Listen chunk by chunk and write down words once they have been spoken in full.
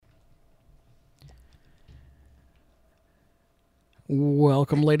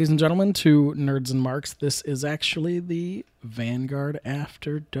Welcome, ladies and gentlemen, to Nerds and Marks. This is actually the Vanguard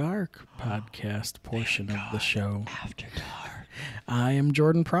After Dark podcast portion of the show. After Dark. I am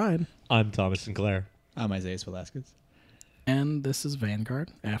Jordan Pride. I'm Thomas Sinclair. I'm Isaiah Velasquez. And this is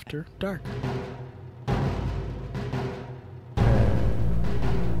Vanguard After Dark.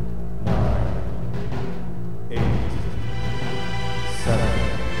 8, 7,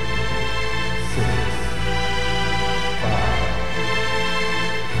 6, 5,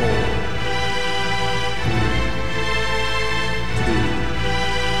 4, 3, 2,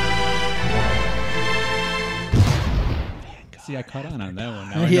 1. See, I caught on that one. Now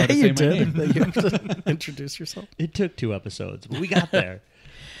I know Yeah, to you say my did. name. You have to introduce yourself. It took 2 episodes, but we got there.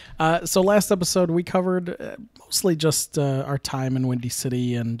 So last episode, we covered mostly just our time in Windy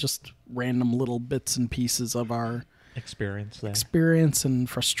City and just random little bits and pieces of our Experience there. experience and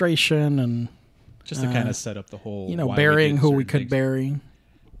frustration and, Just to kind of set up the whole, you know, why burying did who we certain could things. bury.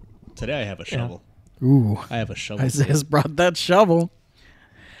 Today I have a shovel. Ooh, I have a shovel. Isaiah's brought that shovel.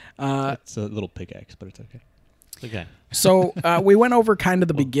 It's a little pickaxe, but it's okay. Okay. So we went over kind of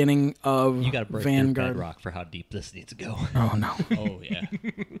the beginning of You got to break through Vanguard. bedrock for how deep this needs to go. Oh, no. Oh, yeah.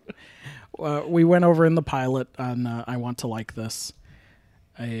 We went over in the pilot on I Want to Like This.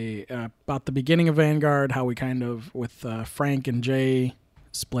 About the beginning of Vanguard, how we kind of, with Frank and Jay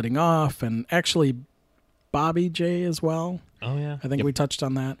splitting off, and actually Bobby Jay as well. Oh, yeah. I think Yep. we touched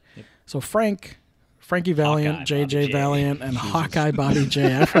on that. Yep. So Frankie Valiant, Hawkeye, JJ Bobby J. Valiant, and Hawkeye Bobby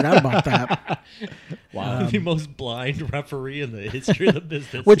J. I forgot about that. Wow. the most blind referee in the history of the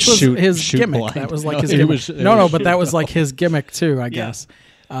business. Which was Shoot- his shoot gimmick. blind. That was like No, his it gimmick. was- it no, was but shoot that was like his gimmick too, I guess.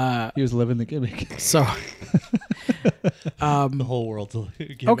 He was living the gimmick. So the whole world's a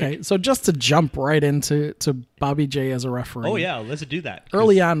gimmick. okay, so just to jump right into Bobby J as a referee. Oh, yeah. Let's do that. 'Cause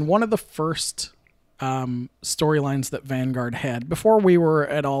Early on, one of the first storylines that Vanguard had, before we were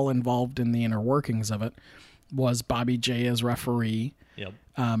at all involved in the inner workings of it, was Bobby J as referee. Yep.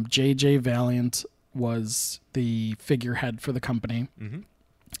 JJ Valiant was the figurehead for the company. Mhm.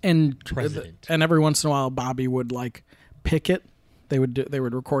 And President. and every once in a while, Bobby would like picket. They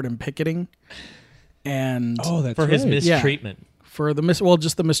would record him picketing, and Oh, that's For his right. mistreatment. for the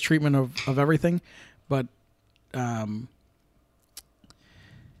just the mistreatment of everything, but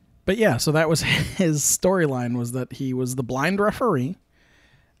yeah, so that was his storyline, was that he was the blind referee.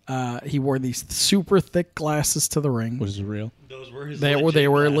 He wore these super thick glasses to the ring. Was it real? Those were his They were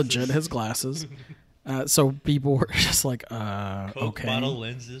glasses. legit his glasses. So people were just like, Coke okay. bottle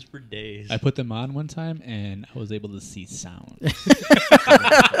lenses for days. I put them on one time, and I was able to see sound.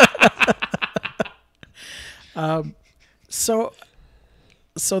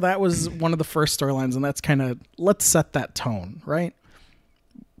 So that was one of the first storylines, and that's kind of, let's set that tone, right?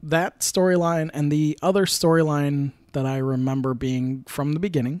 That storyline, and the other storyline that I remember being from the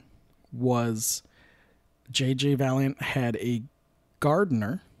beginning was JJ Valiant had a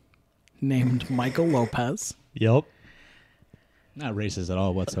gardener named Michael Lopez. Yep. Not racist at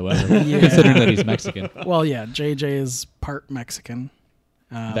all whatsoever. Considering that he's Mexican. Well, yeah, JJ is part Mexican.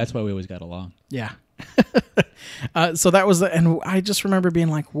 That's why we always got along. Yeah. So that was and I just remember being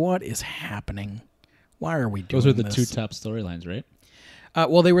like, what is happening? Why are we doing Those were the this? 2 top storylines, right?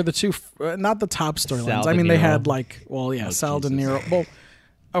 Well, they were the two, not the top storylines. Sal I mean, De they Niro. had like, well, yeah, Sal De Jesus. Niro. Well,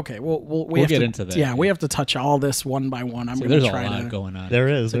 okay, we We'll have get to, into that, Yeah, we yeah. have to touch all this one by one. I'm So going there's to a try lot to going on. There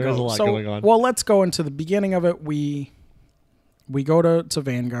is. to There is a go. lot So, going on. Well, let's go into the beginning of it. We go to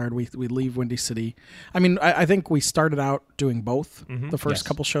Vanguard. We leave Windy City. I mean, I think we started out doing both the first Yes,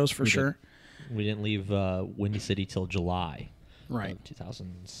 couple shows for we did. sure. We didn't leave Windy City till July. Right. Of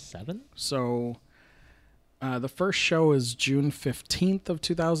 2007? So the first show is June 15th of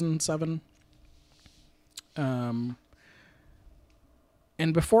 2007. And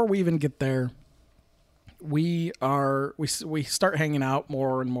before we even get there, we start hanging out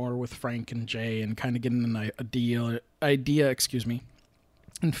more and more with Frank and Jay and kind of getting an idea,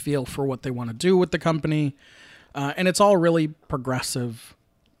 and feel for what they want to do with the company. And it's all really progressive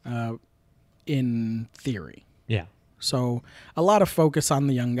in theory. Yeah. So a lot of focus on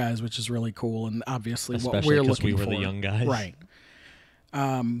the young guys, which is really cool, and obviously what Especially we're 'cause looking we were for. the young guys. Right?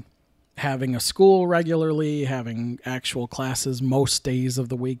 Having a school regularly, having actual classes most days of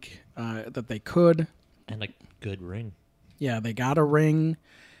the week that they could. And a good ring. Yeah, they got a ring.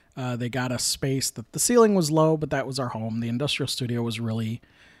 They got a space that the ceiling was low, but that was our home. The industrial studio was really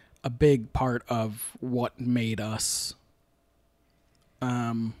a big part of what made us.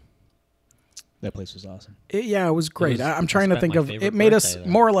 That place was awesome. It was great. was- I'm I trying to spent think my of favorite it. Made us birthday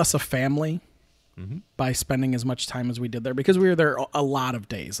there. more or less a family Mm-hmm. by spending as much time as we did there, because we were there a lot of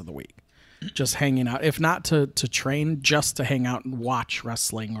days of the week. just hanging out, if not to train, just to hang out and watch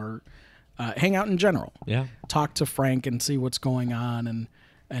wrestling or hang out in general. Yeah. Talk to Frank and see what's going on,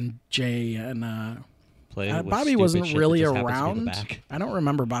 and Jay and Play with Bobby stupid wasn't shit that really just happens to be in around. the back. I don't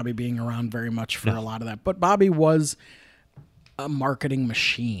remember Bobby being around very much for a lot of that, but Bobby was a marketing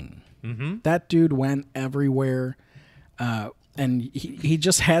machine. Mm-hmm. That dude went everywhere, and he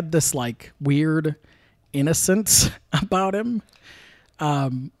just had this like weird innocence about him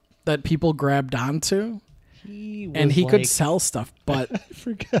that people grabbed onto, and he could sell stuff. But I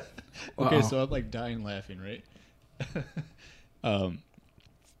forgot. Okay, Uh-oh. so I'm like dying laughing, right?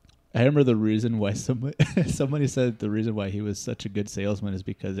 I remember the reason why somebody said the reason why he was such a good salesman is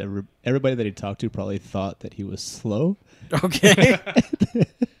because everybody that he talked to probably thought that he was slow. okay,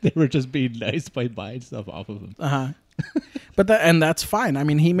 They were just being nice by buying stuff off of him. but that's fine. I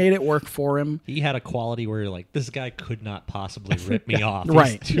mean, he made it work for him. He had a quality where you're like, this guy could not possibly rip me off.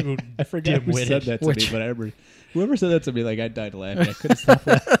 Right. He's too I forgot who said dim-witted. that to Which- me, but I remember whoever said that to me, like I died laughing. I couldn't stop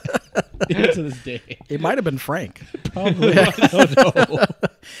laughing. Even to this day. It might have been Frank. Probably. I don't know.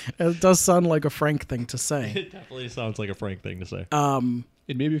 It does sound like a Frank thing to say. It definitely sounds like a Frank thing to say. And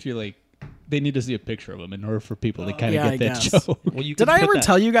maybe if you like, they need to see a picture of him in order for people to kind of yeah, I get that guess. joke. Well, you Did could I put ever that-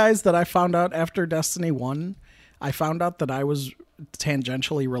 tell you guys that I found out after Destiny 1, I found out that I was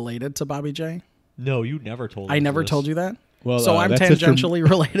tangentially related to Bobby J? No, you never told us I never this. told you that? Well, So I'm that's it for- tangentially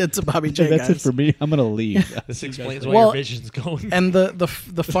related to Bobby J, That's guys. it for me. I'm gonna leave. This explains why Well, your vision's going. And the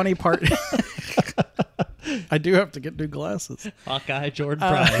funny part, I do have to get new glasses. Hawkeye, Jordan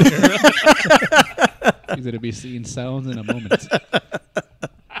Pryor. He's gonna be seeing sounds in a moment.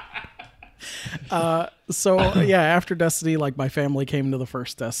 So yeah, after Destiny, like my family came to the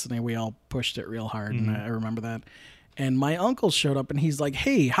first Destiny, we all pushed it real hard, and I remember that. And my uncle showed up, and he's like,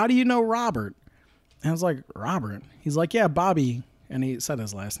 "Hey, how do you know Robert?" And I was like, "Robert?" He's like, "Yeah, Bobby." And he said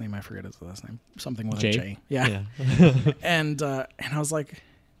his last name. I forget his last name. Something with Jay? a J. Yeah. yeah. And I was like,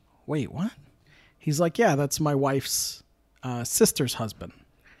 "Wait, what?" He's like, "Yeah, that's my wife's sister's husband."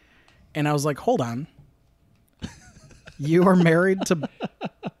 And I was like, "Hold on, you are married to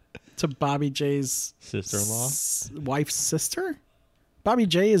Bobby J's Sister-in-law. wife's sister? Bobby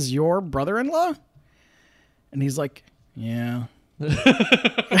J is your brother-in-law?" And he's like, "Yeah."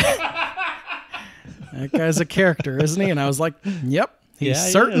 That guy's a character, isn't he? And I was like, "Yep, he Yeah,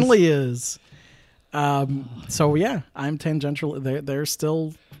 he certainly is." So yeah, I'm tangential. They're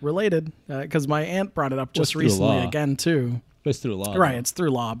still related because my aunt brought it up just through recently law. again too. But it's through law. Right, though. it's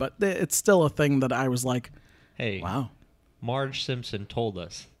through law, but it's still a thing that I was like, Hey, "Wow." Marge Simpson told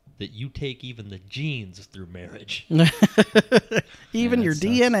us that you take even the genes through marriage. Even your that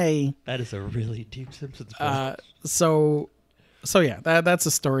sucks. DNA. That is a really deep Simpsons quote. So yeah, that's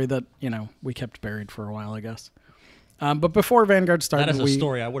a story that we kept buried for a while, I guess. But before Vanguard started, That is a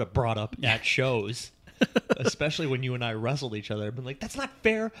story I would have brought up at shows, especially when you and I wrestled each other. I've been like, "That's not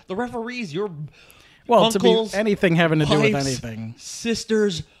fair. The referees, your well, to be uncle's anything having to do with wife's anything.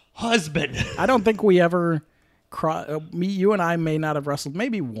 sister's husband." I don't think we ever. You and I may not have wrestled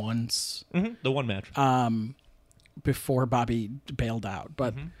maybe once The one match. before Bobby bailed out,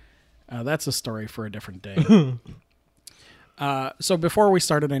 but that's a story for a different day. So before we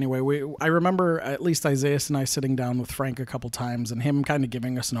started anyway, I remember at least Isaiah and I sitting down with Frank a couple times and him kind of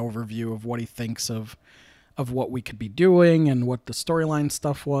giving us an overview of what he thinks of what we could be doing and what the storyline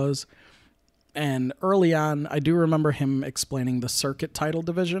stuff was. And early on, I do remember him explaining the circuit title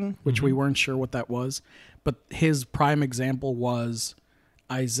division, which we weren't sure what that was. But his prime example was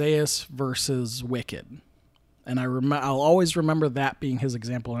Isaiah versus Wicked. And I'll always remember that being his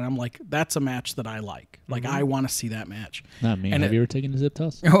example. And I'm like, that's a match that I like. Like, I want to see that match. Not me. And Have you ever taken a zip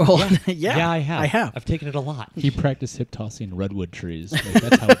toss? Well, yeah, yeah, I have. I have. I've taken it a lot. He practiced hip tossing redwood trees. Like,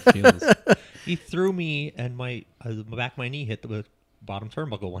 that's how it feels. He threw me, and my back of my knee hit the bottom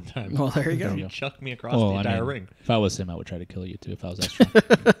turnbuckle one time. Well, there you go. He chucked me across the entire ring. If I was him, I would try to kill you too. If I was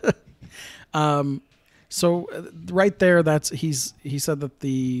that strong. So right there, he said that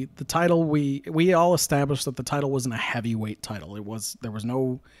the title we all established that the title wasn't a heavyweight title. There was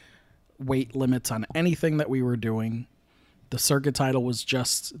no weight limits on anything that we were doing. The circuit title was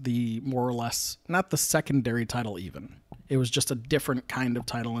just the more or less not the secondary title even. It was just a different kind of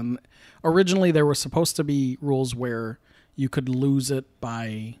title. And originally there were supposed to be rules where you could lose it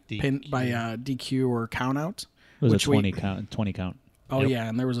by DQ or count out. It was which a 20 count. Oh, Yep. yeah,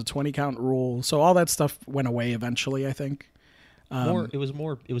 and there was a 20 count rule. So all that stuff went away eventually, I think. It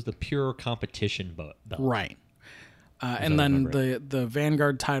was the pure competition belt. Right. And then the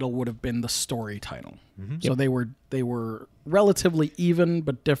Vanguard title would have been the story title. So they were relatively even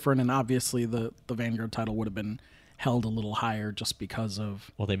but different, and obviously the Vanguard title would have been held a little higher just because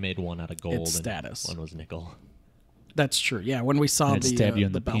of Well, they made one out of gold its and status. one was nickel. That's true. Yeah, when we saw And it'd the stab you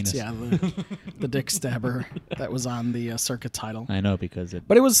in the the belts, penis. yeah, the dick stabber that was on the circuit title. I know because it.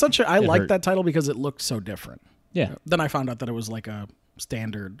 But it was such a I It liked hurt. that title because it looked so different. Yeah, Then I found out that it was like a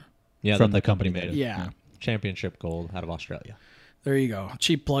standard. Yeah, from that the company made made it. it. Yeah. Championship gold out of Australia. There you go.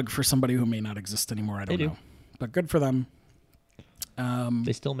 Cheap plug for somebody who may not exist anymore. I don't They do. know. But good for them.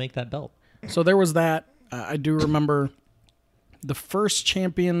 They still make that belt. So there was that. I do remember the first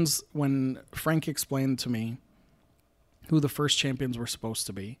champions when Frank explained to me who the first champions were supposed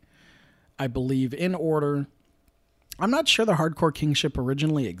to be. I believe in order. I'm not sure the Hardcore Kingship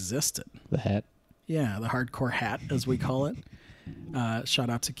originally existed. The hat. Yeah, the Hardcore Hat, as we call it. Shout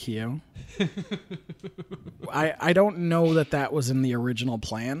out to Keo. I don't know that was in the original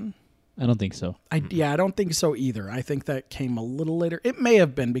plan. I don't think so. I don't think so either. I think that came a little later. It may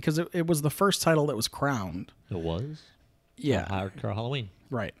have been because it was the first title that was crowned. It was? Yeah, Hardcore Halloween.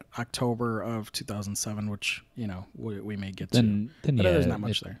 right. October of 2007, which, we may get Then to. But yeah, there's not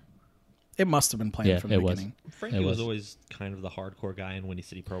much there. It must have been planned Yeah, from the it was. beginning. Frankie It was was. always kind of the hardcore guy in Windy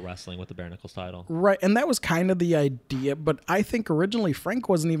City Pro Wrestling with the Bare Knuckles title. Right, and that was kind of the idea, but I think originally Frank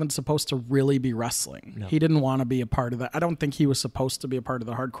wasn't even supposed to really be wrestling. No. He didn't want to be a part of that. I don't think he was supposed to be a part of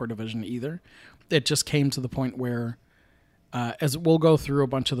the hardcore division either. It just came to the point where, as we'll go through a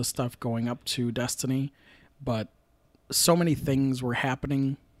bunch of the stuff going up to Destiny, but so many things were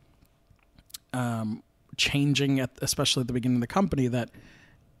happening, changing especially at the beginning of the company, that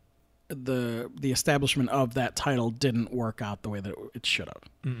the establishment of that title didn't work out the way that it should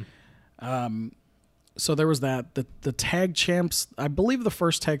have. So there was that. The tag champs, I believe the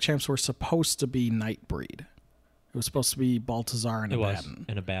first tag champs were supposed to be Nightbreed. It was supposed to be Baltazar and It was. Abaddon.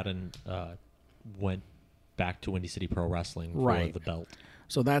 And Abaddon went back to Windy City Pro Wrestling for Right. the belt.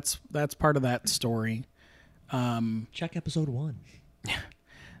 So that's part of that story. Check episode 1.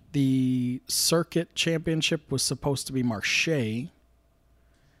 The circuit championship was supposed to be Marche.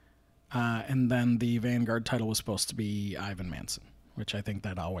 And then the Vanguard title was supposed to be Ivan Manson, which I think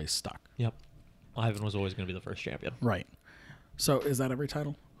that always stuck. Yep. Ivan was always going to be the first champion. Right. So is that every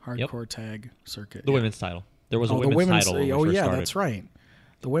title? Hardcore tag circuit. The yeah. women's title. There was a the women's title when we oh first yeah, started. that's right.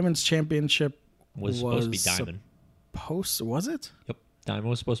 The women's championship Was supposed to be Diamond. Was it? Yep. Diamond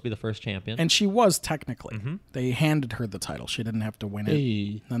was supposed to be the first champion. And she was technically. Mm-hmm. They handed her the title. She didn't have to win it.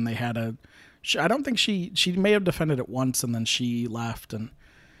 Hey, Then they had I don't think she may have defended it once and then she left and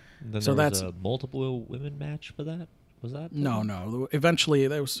then so there was that's- a multiple women match for that. Was that? no. Eventually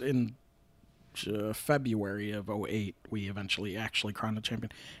that was in February of 2008 we eventually actually crowned a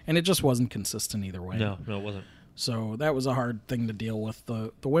champion, and it just wasn't consistent either way. No, it wasn't. So that was a hard thing to deal with.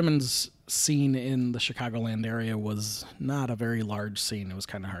 The women's scene in the Chicagoland area was not a very large scene. It was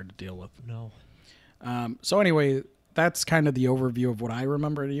kind of hard to deal with. No. So anyway, that's kind of the overview of what I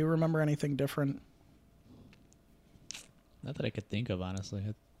remember. Do you remember anything different? not that I could think of, honestly.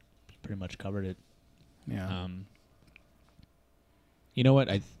 I pretty much covered it. Yeah. You know what?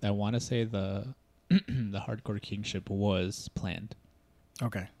 I want to say the the Hardcore Kingship was planned.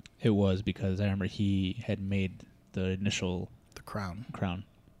 Okay. It was because I remember he had made the initial The crown. crown,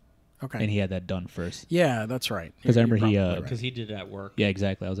 Okay. and he had that done first. Yeah, that's right. 'Cause I You're remember he, probably right. Because he did it at work. Yeah,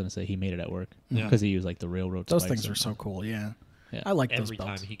 exactly. I was gonna say he made it at work Yeah. because he used like the railroad. Those spikes things or are so something. cool. Yeah. Yeah. I like those Every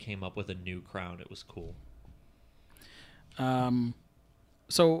belts. time he came up with a new crown, it was cool.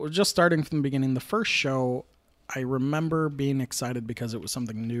 So just starting from the beginning, the first show, I remember being excited because it was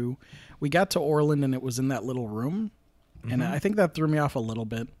something new. We got to Orland and it was in that little room, and I think that threw me off a little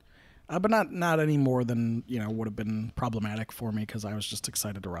bit, but not any more than would have been problematic for me because I was just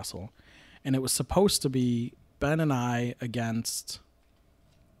excited to wrestle, and it was supposed to be Ben and I against.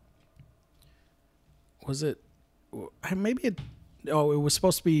 Was it? Maybe it. Oh, it was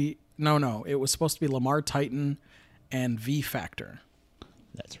supposed to be no. It was supposed to be Lamar Titan and V Factor.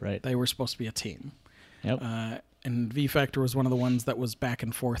 That's right. They were supposed to be a team. Yep. And V Factor was one of the ones that was back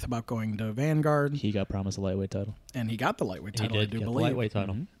and forth about going to Vanguard, He got promised a lightweight title. and he got the lightweight He title, I did do get the believe. lightweight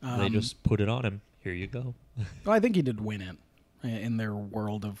title. They just put it on him. Here you go. Well, I think he did win it in their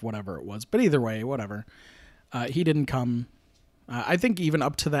world of whatever it was. But either way, whatever. He didn't come. I think even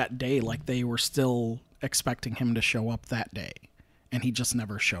up to that day, like they were still expecting him to show up that day, and he just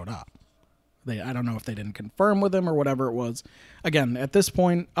never showed up. I don't know if they didn't confirm with him or whatever it was. Again, at this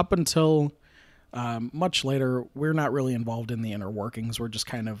point, up until much later, we're not really involved in the inner workings. We're just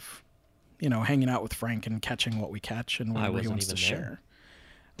kind of, hanging out with Frank and catching what we catch and whatever he wasn't wants to even there. share.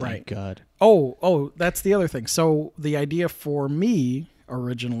 Thank Right. God. Oh, that's the other thing. So the idea for me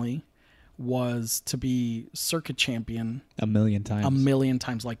originally was to be circuit champion A million times. a million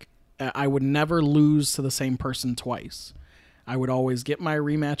times, like I would never lose to the same person twice. I would always get my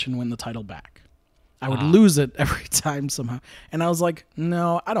rematch and win the title back. I would lose it every time somehow. And I was like,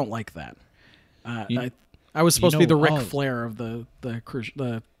 no, I don't like that. I was supposed to be the Ric Flair of the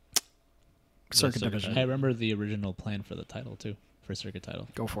circuit division. I remember the original plan for the title too, for circuit title.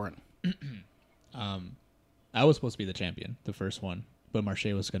 Go for it. I was supposed to be the champion, the first one, but Marche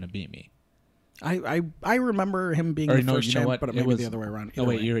was going to beat me. I remember him being the first champ, but it was the other way around. No,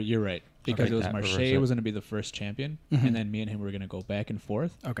 wait, you're right. Because Okay, it was that Marche reverse it. was going to be the first champion, and then me and him were going to go back and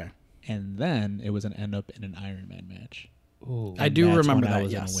forth, Okay. and then it was going to end up in an Iron Man match. Ooh. I do that's remember when I that,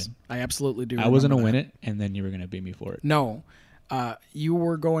 was gonna yes. win. I absolutely do I was going to remember win that. it, and then you were going to beat me for it. No. You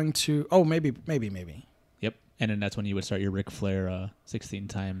were going to... Oh, maybe. Yep. And then that's when you would start your Ric Flair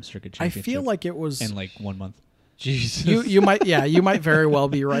 16-time circuit I championship. feel like it was... in like 1 month. Jesus. You might very well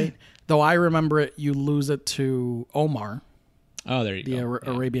be right. Though I remember it, you lose it to Omar, Oh, there you the go.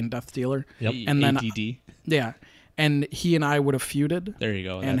 Arabian Death Dealer. Yep. And then ADD. yeah, and he and I would have feuded There you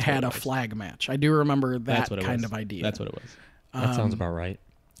go. and That's what had it a was. flag match. I do remember That's that what it kind was. of idea. That's what it was. That sounds about right.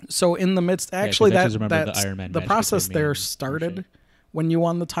 So in the midst, 'cause actually, I just remember the that Iron Man the match process between me there and started Marche. when you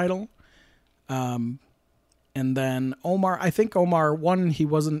won the title. And then Omar, I think Omar won. He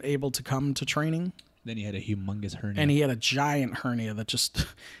wasn't able to come to training, Then he had a humongous hernia. and he had a giant hernia that just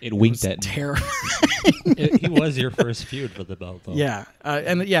it winked was at me. terrible. He was your first feud for the belt, though. Yeah,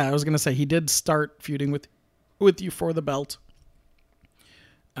 I was gonna say he did start feuding with you for the belt,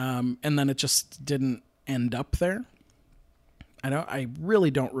 and then it just didn't end up there. I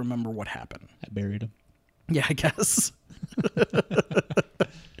really don't remember what happened. I buried him. Yeah, I guess.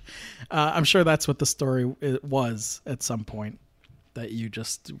 I'm sure that's what the story was at some point, that you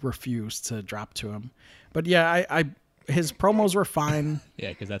just refused to drop to him. But yeah, I his promos were fine. Yeah,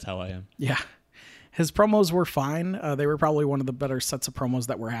 because that's how I am. Yeah. His promos were fine. They were probably one of the better sets of promos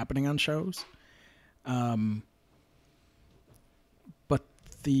that were happening on shows. But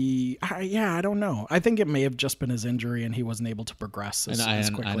I don't know. I think it may have just been his injury and he wasn't able to progress as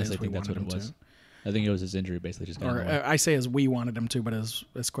quickly honestly as we think that's wanted him what it was. to. I think it was his injury basically just got in Or the way. I say as we wanted him to, but as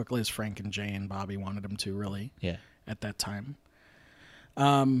quickly as Frank and Jay and Bobby wanted him to, really, Yeah. at that time.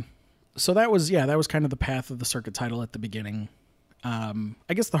 So that was kind of the path of the circuit title at the beginning. I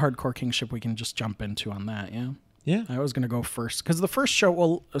guess the Hardcore Kingship we can just jump into on that, yeah? Yeah. I was going to go first because the first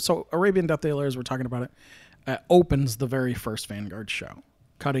show, so Arabian Death Dealer, as we're talking about it, opens the very first Vanguard show,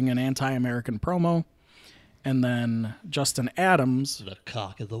 cutting an anti-American promo, and then Justin Adams, The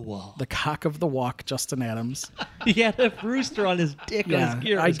cock of the wall. the cock of the walk, Justin Adams. He had a rooster on his dick on Yeah, his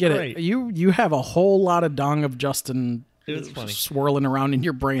gear. I get great. it. You have a whole lot of dong of Justin It was funny. swirling around in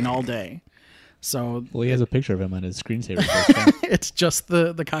your brain all day. So Well, he has a picture of him on his screensaver. first, it's just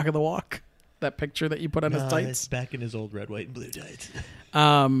the cock of the walk, that picture that you put on his It's tights. back in his old red, white, and blue tights.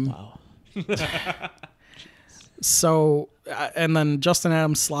 wow. So and then Justin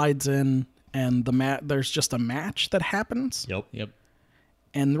Adams slides in, and there's just a match that happens, Yep. Yep.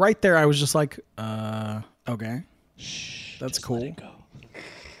 and right there I was just like, okay, that's Just cool. let it go.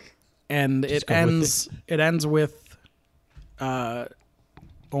 And Just it go with ends. It ends with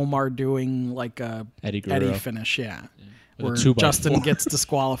Omar doing like a Eddie Guerrero. finish, yeah. With a Where 2x4. Justin gets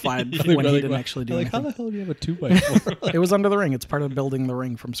disqualified Really, when he really didn't well. actually do Like, how anything. the hell do you have a 2x4? It was under the ring. It's part of building the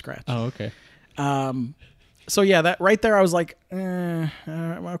ring from scratch. Oh, okay. So yeah, that right there, I was like,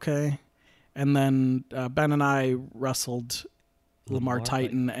 okay. And then Ben and I wrestled Lamar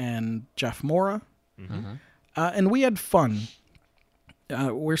Titan and Jeff Mora, and we had fun.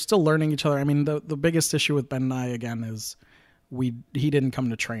 We're still learning each other. I mean, the biggest issue with Ben and I again is he didn't come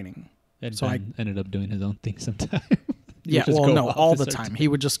to training. And So Ben ended up doing his own thing sometime. He Yeah, would just well, go no, off all at the certain time. He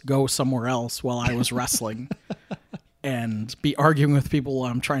would just go somewhere else while I was wrestling and be arguing with people while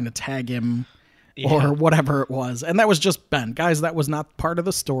I'm trying to tag him or whatever it was. And that was just Ben. Guys, that was not part of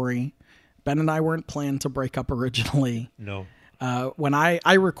the story. Ben and I weren't planned to break up originally. No. When I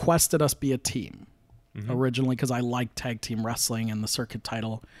requested us be a team originally because I liked tag team wrestling, and the circuit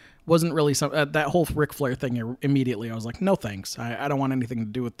title wasn't really that whole Ric Flair thing. Immediately, I was like, no thanks. I don't want anything to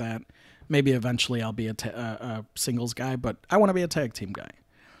do with that. Maybe eventually I'll be a singles guy, but I want to be a tag team guy.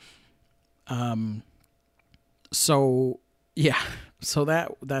 So yeah, so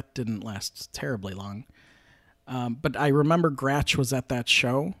that didn't last terribly long. But I remember Gratch was at that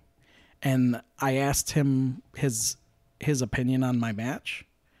show, and I asked him his opinion on my match,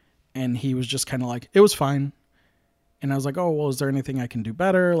 and he was just kind of like, it was fine. And I was like, oh, well, is there anything I can do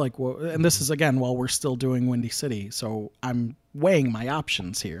better? Like, well, and this is again while we're still doing Windy City, so I'm weighing my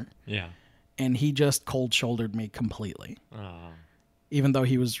options here. Yeah. And he just cold shouldered me completely, even though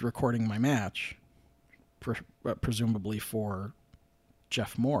he was recording my match, presumably for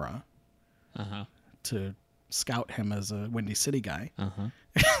Jeff Mora. Uh-huh. to scout him as a Windy City guy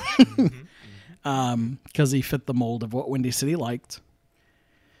Uh-huh. because he fit the mold of what Windy City liked.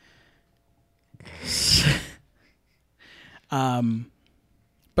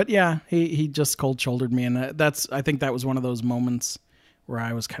 But yeah, he just cold shouldered me, and I think that was one of those moments where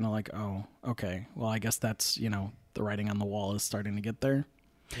I was kind of like, oh, okay, well, I guess that's, the writing on the wall is starting to get there.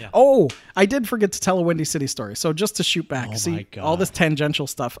 Yeah. Oh, I did forget to tell a Windy City story. So just to shoot back, Oh see my God. all this tangential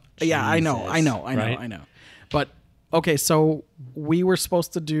stuff. Yeah, I know. Right? I know. But okay, so we were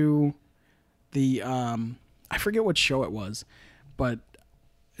supposed to do the I forget what show it was, but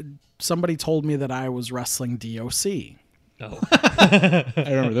somebody told me that I was wrestling DOC. No. I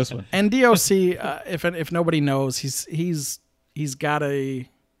remember this one. And DOC, if nobody knows, he's got a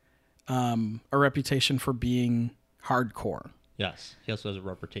reputation for being hardcore. Yes. He also has a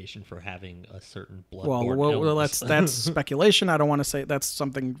reputation for having a certain blood. Well, that's speculation. I don't want to say that's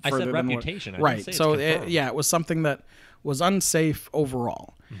something I further said than reputation. I right. didn't say it's So confirmed. it was something that was unsafe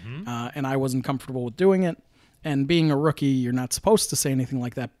overall, and I wasn't comfortable with doing it. And being a rookie, you're not supposed to say anything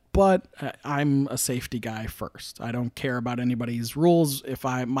like that. But I'm a safety guy first. I don't care about anybody's rules. If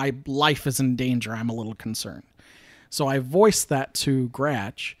my life is in danger, I'm a little concerned. So I voiced that to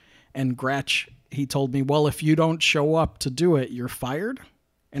Gratch, and Gratch, he told me, well, if you don't show up to do it, you're fired.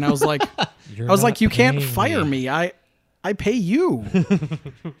 And I was like, you can't fire me. I pay you.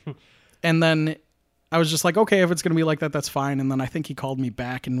 And then I was just like, okay, if it's going to be like that, that's fine. And then I think he called me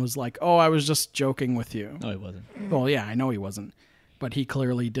back and was like, oh, I was just joking with you. No, he wasn't. Well, yeah, I know he wasn't. But he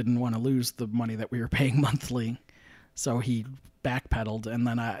clearly didn't want to lose the money that we were paying monthly. So he backpedaled. And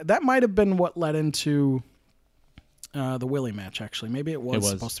then that might have been what led into the Willie match, actually. Maybe it was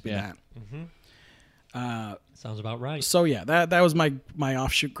supposed to be yeah. that. Sounds about right. So, yeah, that was my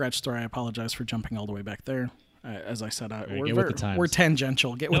offshoot Gretsch story. I apologize for jumping all the way back there. As I said, Get with the times. we're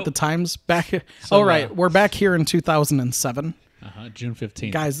tangential. Get with Nope. the times. Back. So, all right, we're back here in 2007. June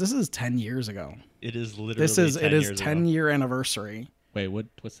 15th. Guys, this is 10 years ago. It is literally It is 10 years 10 ago. year anniversary. Wait,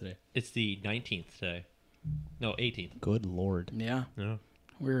 what's today? It's the 19th today. No, 18th. Good Lord. Yeah. No.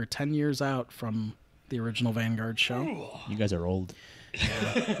 We're 10 years out from the original Vanguard show. You guys are old.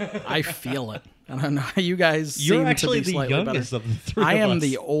 I feel it. I don't know how you guys You're seem actually to be the slightly youngest better. of the three I of am us.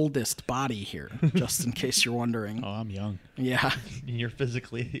 the oldest body here, just in case you're wondering. Oh, I'm young. Yeah. You're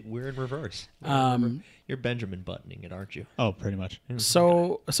physically. We're in reverse. You're Benjamin buttoning it, aren't you? Oh, pretty much.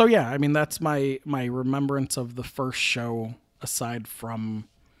 So yeah, I mean that's my remembrance of the first show. Aside from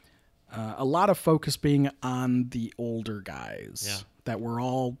a lot of focus being on the older guys Yeah. that were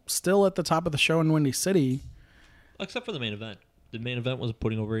all still at the top of the show in Windy City. Except for the main event. The main event was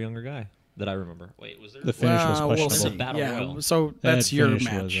putting over a younger guy that I remember. Wait, was there? The finish was We'll questionable. see. Battle Yeah, Royal. so that's That your finish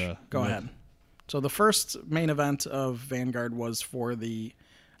match. was, Go rough. ahead. So the first main event of Vanguard was for the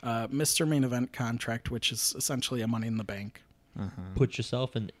Mr. Main Event contract, which is essentially a Money in the Bank. Put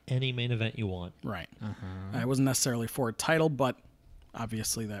yourself in any main event you want. Right. It wasn't necessarily for a title, but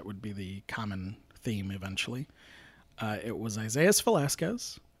obviously that would be the common theme eventually. It was Isaias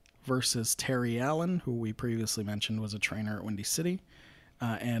Velasquez versus Terry Allen, who we previously mentioned was a trainer at Windy City.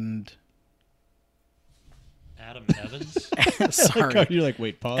 And Adam Evans. sorry. You're like,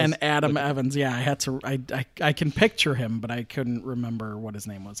 wait, pause. And Adam Evans, yeah, I had to. I can picture him, but I couldn't remember what his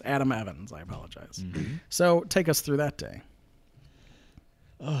name was. Adam Evans. I apologize. So take us through that day.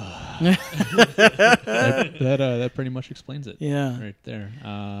 that pretty much explains it. Yeah. Right there.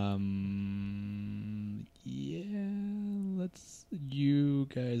 Yeah, you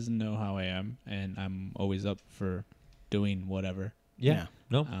guys know how I am, and I'm always up for doing whatever. Yeah.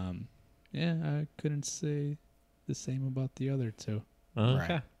 No. Yeah, I couldn't say the same about the other two.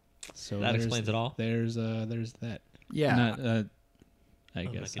 Okay. Right. So That there's- explains it all. There's that. Yeah. Not, I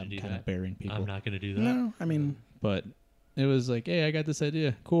not guess gonna I'm do kind that. of burying people. I'm not going to do that. No, I mean, But it was like, hey, I got this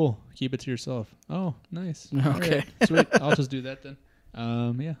idea. Cool. Keep it to yourself. Oh, nice. All Okay. right, sweet. I'll just do that then.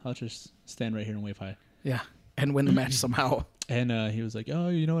 Yeah, I'll just stand right here and wave high. yeah, and win the match somehow. And he was like, "Oh,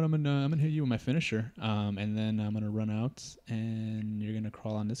 you know what? I'm gonna hit you with my finisher, and then I'm gonna run out, and you're gonna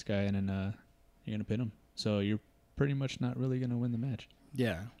crawl on this guy, and then you're gonna pin him. So you're pretty much not really gonna win the match."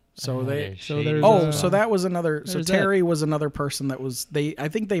 Yeah. So they. So there's Oh, so that was another. So there's Terry was another person that was. I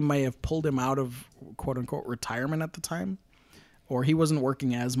think they may have pulled him out of quote unquote retirement at the time, or he wasn't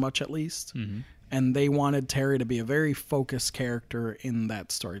working as much at least. And they wanted Terry to be a very focused character in that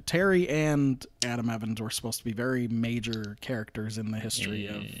story. Terry and Adam Evans were supposed to be very major characters in the history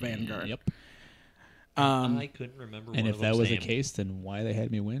of Vanguard. Yep. I couldn't remember. And one if of that those was the names. case, then why they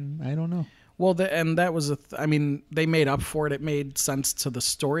had me win, I don't know. Well, and that was I mean, they made up for it. It made sense to the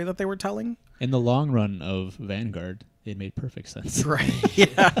story that they were telling. In the long run of Vanguard, it made perfect sense. Right.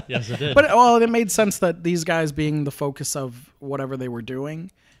 Yeah. Yes, it did. But it made sense that these guys being the focus of whatever they were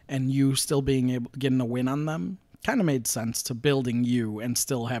doing, and you still being able getting a win on them, kind of made sense to building you and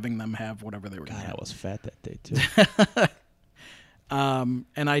still having them have whatever they were going God, to I have. was fat that day too.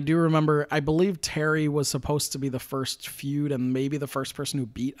 And I do remember, I believe Terry was supposed to be the first feud and maybe the first person who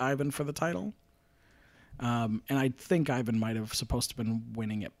beat Ivan for the title. And I think Ivan might have supposed to have been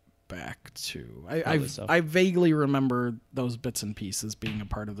winning it back too. Probably so. I vaguely remember those bits and pieces being a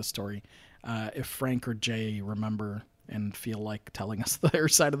part of the story. If Frank or Jay remember and feel like telling us their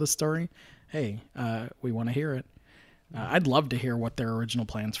side of the story, hey, we want to hear it. I'd love to hear what their original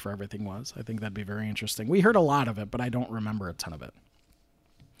plans for everything was. I think that'd be very interesting. We heard a lot of it, but I don't remember a ton of it.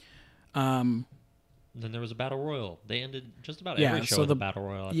 Then there was a battle royal. They ended just about Yeah, every show so with the- a battle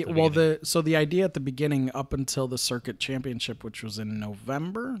royal. At Yeah, the well, beginning. the idea at the beginning up until the circuit championship, which was in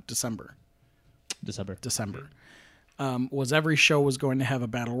December, was every show was going to have a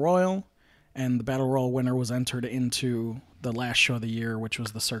battle royal, and the battle royal winner was entered into the last show of the year, which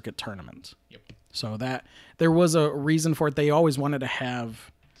was the circuit tournament. Yep. So that there was a reason for it. They always wanted to have.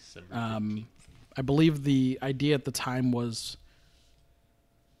 December 15th. I believe the idea at the time was.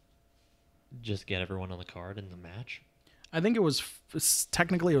 Just get everyone on the card in the match. I think it was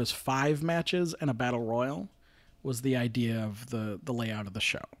technically it was 5 matches and a battle royal was the idea of the layout of the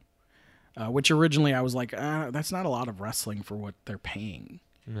show. Which originally I was like, that's not a lot of wrestling for what they're paying.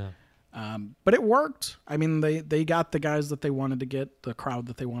 No. But it worked. I mean, they got the guys that they wanted to get, the crowd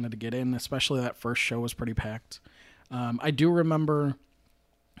that they wanted to get in, especially that first show was pretty packed. I do remember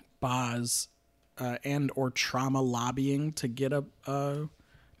Boz and or Trauma lobbying to get a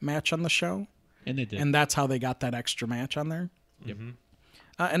match on the show. And they did. And that's how they got that extra match on there. Yep.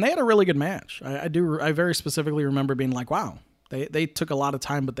 And they had a really good match. I very specifically remember being like, wow, they took a lot of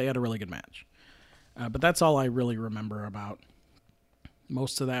time, but they had a really good match. But that's all I really remember about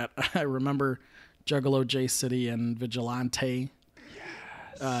most of that. I remember Juggalo J City and Vigilante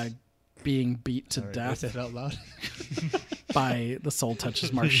being beat to Sorry, I death said it out loud. by the Soul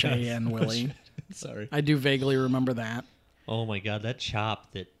Touches Marche and Willie. Sorry. I do vaguely remember that. Oh my god, that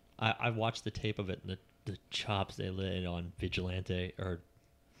chop that I watched the tape of it, and the chops they laid on Vigilante or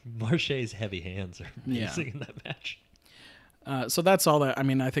Marche's heavy hands are amazing in that match. So that's all that. I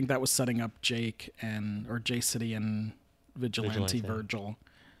mean, I think that was setting up Jake or J City and Vigilante Virgil.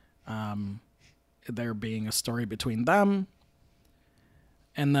 There being a story between them.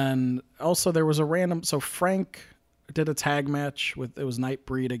 And then also there was a random. So Frank did a tag match it was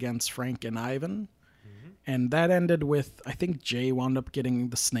Nightbreed against Frank and Ivan. And that ended with, I think Jay wound up getting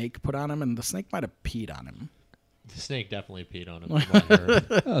the snake put on him, and the snake might have peed on him. The snake definitely peed on him. from what I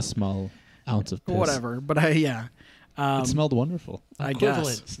heard. A small ounce of piss. Whatever. But It smelled wonderful. I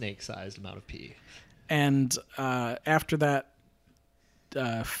Equivalent guess. snake-sized amount of pee. And after that,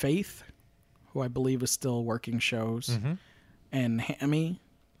 Faith, who I believe is still working shows, and Hammy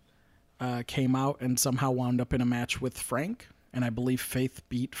came out and somehow wound up in a match with Frank. And I believe Faith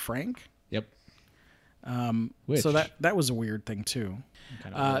beat Frank. Yep. So that was a weird thing too.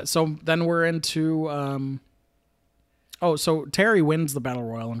 Kind of So then we're into. So Terry wins the Battle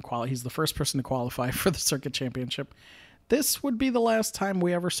Royal and he's the first person to qualify for the Circuit Championship. This would be the last time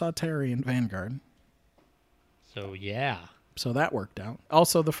we ever saw Terry in Vanguard. So yeah. So that worked out.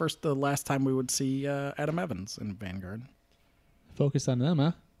 Also, the last time we would see Adam Evans in Vanguard. Focus on them,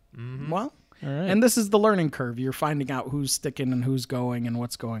 huh? Well, All right. and this is the learning curve. You're finding out who's sticking and who's going and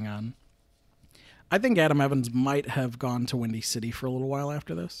what's going on. I think Adam Evans might have gone to Windy City for a little while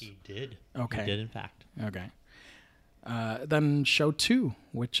after this. He did. Okay. He did, in fact. Okay. Then show 2,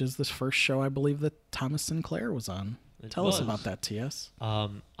 which is this first show I believe that Thomas Sinclair was on. Tell us was. about that, TS.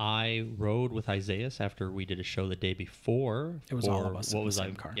 I rode with Isaiah after we did a show the day before. It was all of us in What the was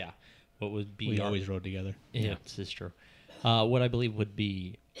same car. Yeah. What would be we our- always rode together. Yeah, this is true. What I believe would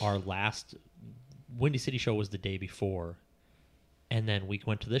be our last Windy City show was the day before. And then we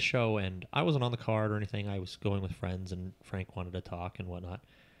went to this show, and I wasn't on the card or anything. I was going with friends, and Frank wanted to talk and whatnot.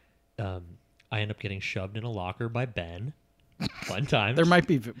 I ended up getting shoved in a locker by Ben one time. There might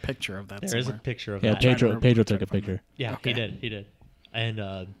be a picture of that There is a somewhere. picture of Yeah, that. Pedro took a picture. Yeah, Okay. he did.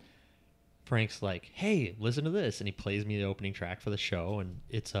 And Frank's like, "Hey, listen to this," and he plays me the opening track for the show, and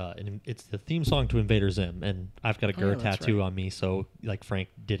it's the theme song to Invader Zim, and I've got a Gur that's tattoo right. on me, so like Frank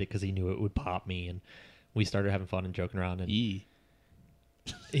did it because he knew it would pop me, and we started having fun and joking around, and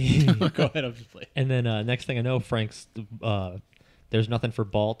Go ahead, I'm just playing. and then next thing I know, Frank's there's nothing for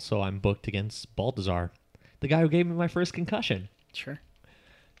Balt, so I'm booked against Baltazar, the guy who gave me my first concussion. Sure.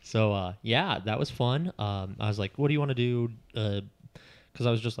 So, yeah, that was fun. I was like, what do you want to do? Because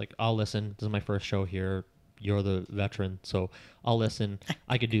I was just like, I'll listen. This is my first show here. you're the veteran, so I'll listen.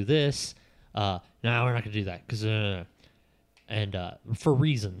 I could do this. No, we're not gonna do that because and for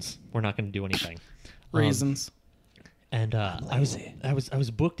reasons we're not gonna do anything. Reasons. And I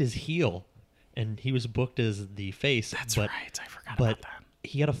was booked as heel, and he was booked as the face. That's but, right. I forgot but about that.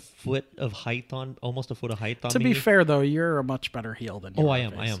 he had a foot of height on, almost a foot of height on To me. be fair, though, you're a much better heel than you Oh, are I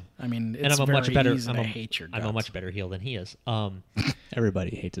am. face. I mean, it's and I'm a very much better. easy to hate your guts. I'm a much better heel than he is.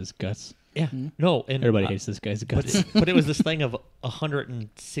 Everybody hates his guts. Yeah. No. And Everybody hates this guy's guts. But it was this thing of a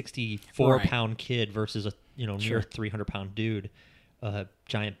 164 Right. pound kid versus a near Sure. 300-pound dude, a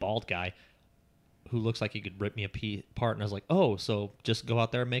giant bald guy who looks like he could rip me apart. And I was like, oh, so just go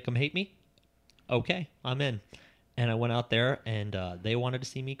out there and make them hate me? Okay, I'm in. And I went out there, and they wanted to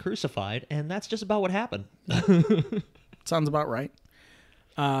see me crucified, and that's just about what happened. Sounds about right.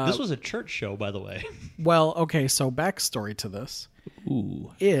 This was a church show, by the way. Well, okay, so backstory to this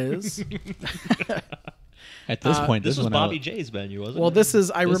Ooh. is At this point, This is was when Bobby J's venue, wasn't it? well, this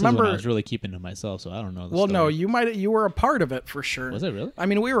is I this remember. is when I was really keeping to myself, so I don't know. The Well, no, story. you were a part of it for sure. Was it really? I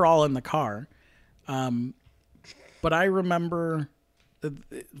mean, we were all in the car, but I remember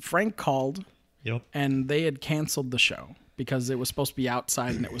Frank called Yep. and they had canceled the show because it was supposed to be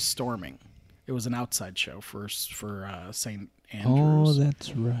outside and it was storming. It was an outside show for St. Oh, Andrews.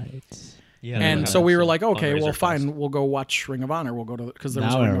 that's right. Yeah. And so we were like, okay, Fundraiser well, fest. fine, we'll go watch Ring of Honor. We'll go to because there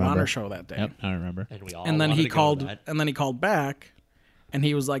was Now a I Ring of remember. Honor show that day. Yep, I remember. And we all And then wanted he to go to called, that. and then he called back, and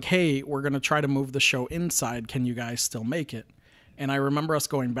he was like, "Hey, we're gonna try to move the show inside. Can you guys still make it?" And I remember us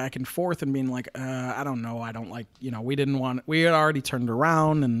going back and forth and being like, "I don't know. I don't like. We didn't want. We had already turned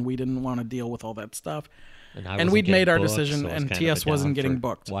around, and we didn't want to deal with all that stuff." I and wasn't we'd getting made our booked, decision, so I was and kind of TS wasn't down getting for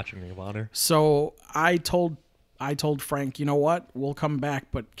booked. Watching Ring of Honor. So I told Frank, you know what? We'll come back,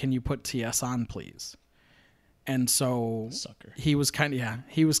 but can you put TS on, please? And so Sucker. he was kind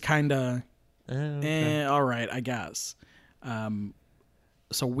of Okay. all right, I guess.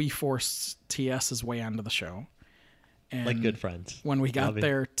 So we forced TS's way onto the show. And Like good friends. when we got Love it.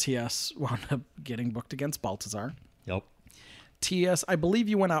 there, TS wound up getting booked against Baltazar. Yep. TS, I believe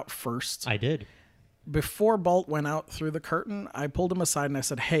you went out first. I did. Before Balt went out through the curtain, I pulled him aside and I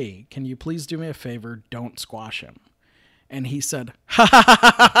said, "Hey, can you please do me a favor? Don't squash him." And he said, "Ha ha ha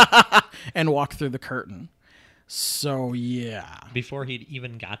ha ha," and walked through the curtain. So yeah, Before he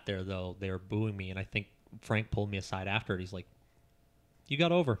even got there, though, they were booing me, and I think Frank pulled me aside after it. He's like, "You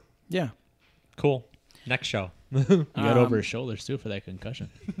got over. yeah. Cool. Next show." You got over his shoulders too for that concussion.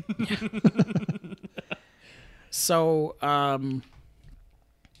 So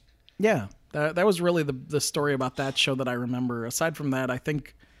yeah, that was really the story about that show that I remember. Aside from that, I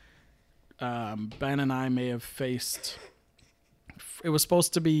think Ben and I may have faced. It was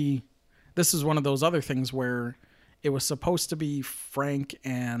supposed to be. This is one of those other things where it was supposed to be Frank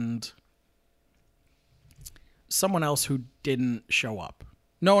and someone else who didn't show up.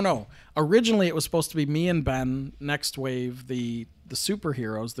 No. Originally, it was supposed to be me and Ben, Next Wave, the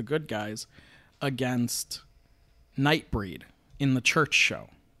superheroes, the good guys, against Nightbreed in the church show.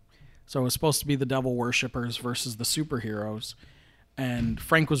 So it was supposed to be the devil worshippers versus the superheroes. And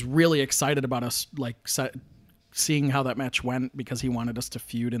Frank was really excited about us seeing how that match went because he wanted us to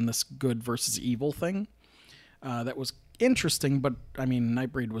feud in this good versus evil thing. That was interesting, but I mean,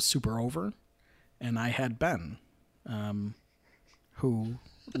 Nightbreed was super over, and I had Ben, who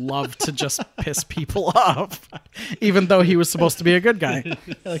loved to just piss people off, even though he was supposed to be a good guy.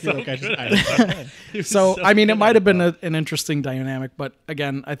 So, I mean, it might have been an interesting dynamic, but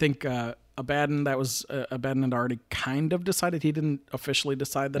again, I think Abaddon had already kind of decided. He didn't officially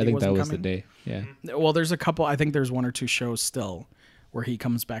decide that I he think that wasn't was coming. the day. Yeah. Well, there's a couple. I think there's one or two shows still where he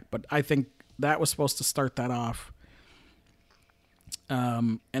comes back, but I think that was supposed to start that off.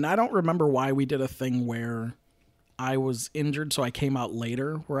 And I don't remember why we did a thing where I was injured, so I came out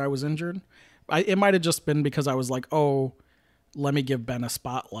later where I was injured. It might have just been because I was like, oh, let me give Ben a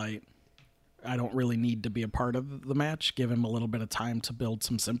spotlight. I don't really need to be a part of the match. Give him a little bit of time to build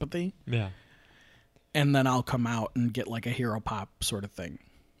some sympathy. Yeah. And then I'll come out and get like a hero pop sort of thing.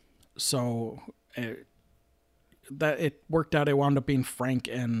 So it worked out. It wound up being Frank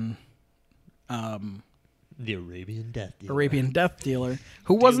and The Arabian Death Dealer. Arabian Death Dealer,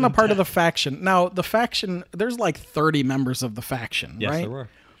 who wasn't a part of the faction. Now, the faction, there's like 30 members of the faction, Yes, right? there were.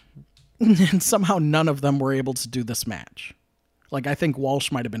 And somehow none of them were able to do this match. Like, I think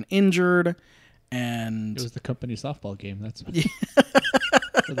Walsh might have been injured, and It was the company softball game. That's for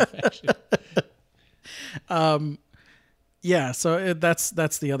the faction. yeah. So that's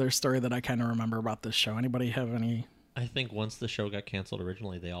the other story that I kind of remember about this show. Anybody have any? I think once the show got canceled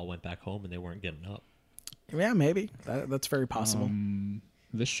originally, they all went back home and they weren't getting up. Yeah, maybe that's very possible.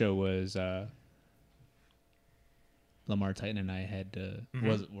 This show was Lamar Titan and I had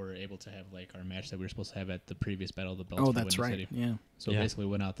were able to have like our match that we were supposed to have at the previous Battle of the Belts. Oh, for that's Windy right. City. Yeah. So Yeah. basically,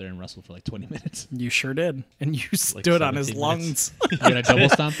 went out there and wrestled for like 20 minutes. You sure did. And you stood on his 17 lungs. You gonna double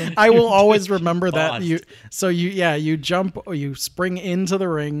stomp him? I will always remember that. Paused. You jump, or you spring into the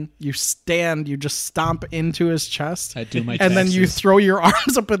ring, you stand, you just stomp into his chest. I do my and then you taxes. throw your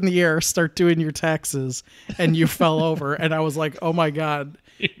arms up in the air, start doing your taxes, and you fell over. And I was like, oh my God,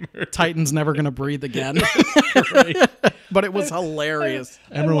 Titan's never going to breathe again. But it was hilarious.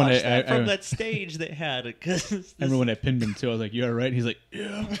 I remember when watched that I from that stage they had. Because I remember when I pinned him too. I was like, "You all right?" And he's like,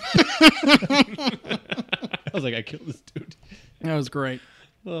 "Yeah." I was like, "I killed this dude." That was great.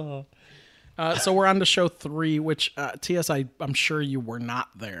 Oh. So we're on to show 3, which, TS, I'm sure you were not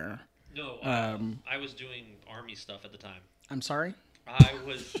there. No, I was doing Army stuff at the time. I'm sorry? I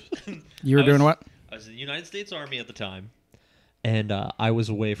was. You were I doing was- what? I was in the United States Army at the time, and I was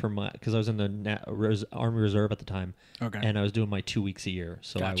away from my because I was in the Army Reserve at the time. Okay. And I was doing my 2 weeks a year,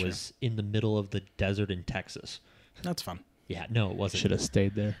 so Gotcha. I was in the middle of the desert in Texas. That's fun. Yeah, no, it wasn't. Should have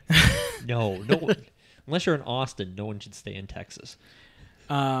stayed there. No. Unless you're in Austin, no one should stay in Texas.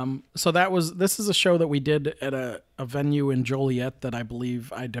 So this is a show that we did at a venue in Joliet that I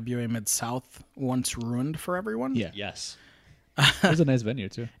believe IWA Mid-South once ruined for everyone. Yeah, Yes. it was a nice venue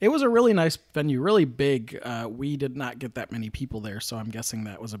too. It was a really nice venue, really big. We did not get that many people there, so I'm guessing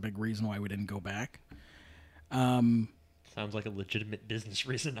that was a big reason why we didn't go back. Sounds like a legitimate business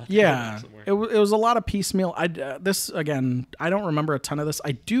reason not to go Yeah, back somewhere. it was a lot of piecemeal. This again, I don't remember a ton of this.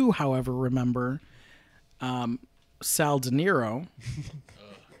 I do, however, remember Sal De Niro,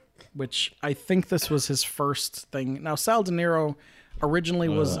 which I think this was his first thing. Now, Sal De Niro originally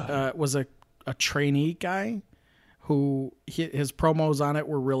was a trainee guy who his promos on it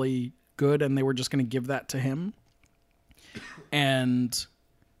were really good, and they were just going to give that to him, and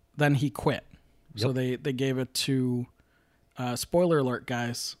then he quit. So they gave it to. Spoiler alert,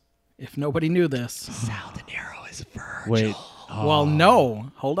 guys! If nobody knew this, Sal De Niro is Virgil. Wait, well,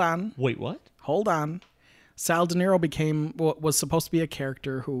 no, hold on. Wait, what? Hold on. Sal De Niro was supposed to be a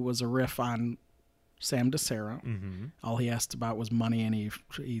character who was a riff on Sam DeSera. Mm-hmm. All he asked about was money, and he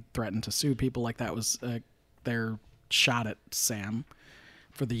threatened to sue people. Like that was their shot at Sam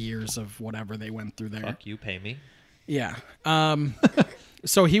for the years of whatever they went through there. Fuck you, pay me. Yeah.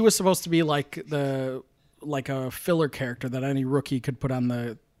 So he was supposed to be like a filler character that any rookie could put on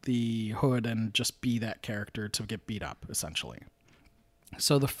the hood and just be that character to get beat up, essentially.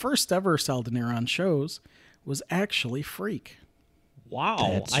 So the first ever Sal De Niro on shows was actually Freak.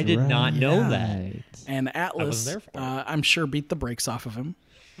 Wow, I did not know that. And Atlas, wasn't there for it. I'm sure, beat the brakes off of him.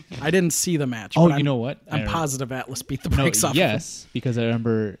 I didn't see the match. Oh, but you know what? I'm positive Atlas beat the No, brakes off of him. yes, because I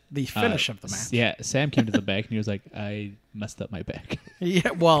remember The finish of the match. Yeah, Sam came to the back and he was like, "I messed up my back."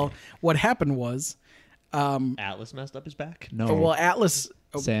 Yeah, well, what happened was, Atlas messed up his back. No, well, Atlas,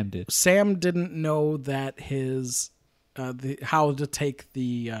 Sam did. Sam didn't know that his how to take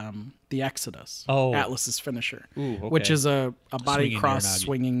the Exodus. Oh. Atlas's finisher, Ooh, okay. which is a body Swinging cross Uranage.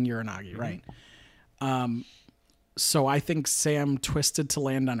 swinging Uranage, right? So I think Sam twisted to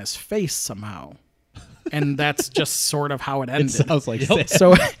land on his face somehow, and that's just sort of how it It ended. sounds like Sam.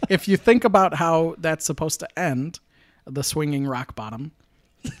 So if you think about how that's supposed to end, the swinging rock bottom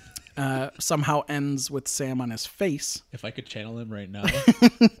somehow ends with Sam on his face. If I could channel him right now,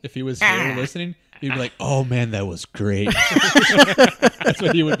 if he was here listening, he'd be like, "Oh man, that was great." That's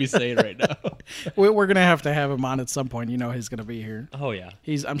what he would be saying right now. We're gonna have to have him on at some point. You know he's gonna be here. Oh yeah.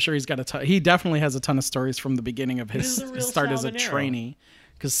 I'm sure he's got a ton. He definitely has a ton of stories from the beginning of his He's a real start as a Sal De Niro. trainee.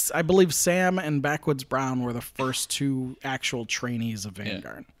 Because I believe Sam and Backwoods Brown were the first two actual trainees of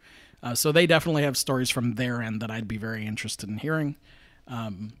Vanguard. So they definitely have stories from their end that I'd be very interested in hearing.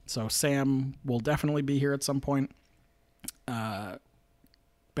 So Sam will definitely be here at some point.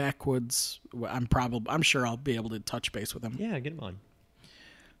 Backwoods, I'm sure I'll be able to touch base with him. Yeah, get him on.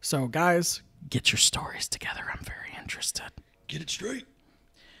 So guys, get your stories together. I'm very interested. Get it straight.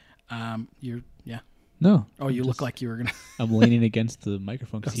 Yeah. No. Oh, you look like you were gonna. I'm leaning against the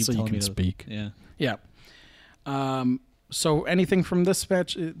microphone because he's So you telling can me to speak. Yeah. Yeah. So anything from this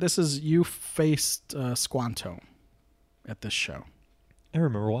match? This is you faced Squanto at this show. I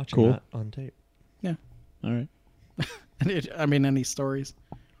remember watching Cool. that on tape. Yeah. All right. Any stories?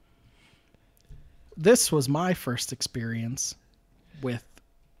 This was my first experience with.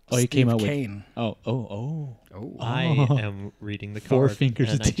 Oh, you came Steve out with- Kane. Oh. Oh. I am reading the card. Four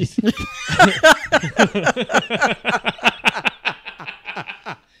fingers and I deep. just-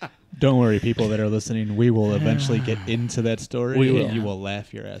 Don't worry, people that are listening. We will eventually get into that story. We and will. You will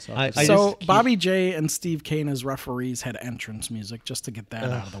laugh your ass off. I So just keep- Bobby J and Steve Kane as referees had entrance music just to get that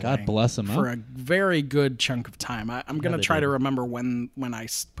out of the way. God bless him. For Huh? a very good chunk of time. I'm going to they try to did. remember when I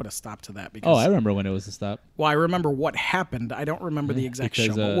put a stop to that. Oh, Because I remember when it was a stop. well, I remember what happened. I don't remember the exact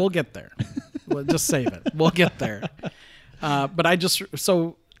because, show, but we'll get there. We'll just save it. We'll get there. But I just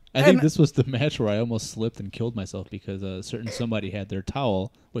so I think and- this was the match where I almost slipped and killed myself because a certain somebody had their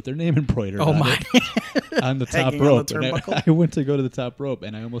towel with their name embroidered Oh on my! it on the top Hanging on the rope. And turnbuckle? I went to go to the top rope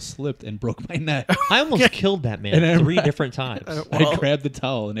and I almost slipped and broke my neck. I almost killed that man And I- 3 different times. I grabbed the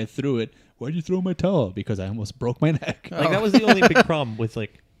towel and I threw it. Why'd you throw my towel? Because I almost broke my neck. Like that was the only big problem with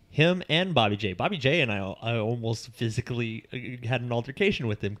like him and Bobby J. Bobby J and I almost physically had an altercation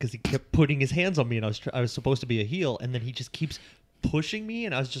with him because he kept putting his hands on me, and I was supposed to be a heel, and then he just keeps pushing me,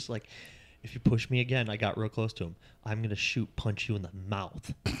 and I was just like, if you push me again, I got real close to him. I'm gonna punch you in the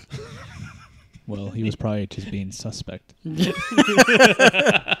mouth. Well, he was probably just being suspect. You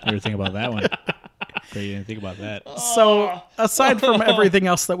ever think about that one? Great, you didn't think about that. So aside from everything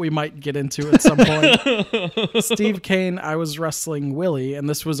else that we might get into at some point, Steve Kane, I was wrestling Willie, and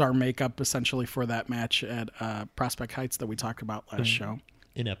this was our makeup essentially for that match at Prospect Heights that we talked about last show.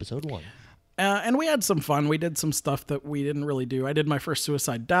 In episode 1. And we had some fun. We did some stuff that we didn't really do. I did my first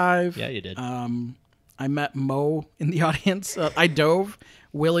suicide dive. Yeah, you did. I met Mo in the audience. I dove.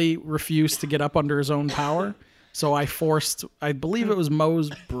 Willie refused to get up under his own power. So I believe it was Mo's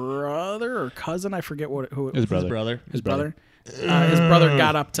brother or cousin. I forget who it was. His brother. His brother. His brother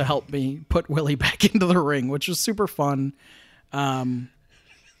got up to help me put Willie back into the ring, which was super fun.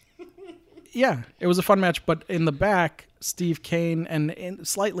 Yeah, it was a fun match. But in the back, Steve Kane and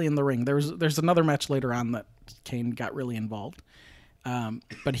slightly in the ring, there's another match later on that Kane got really involved.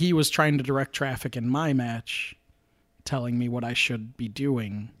 But he was trying to direct traffic in my match, telling me what I should be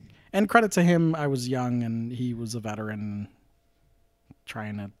doing. And credit to him, I was young and he was a veteran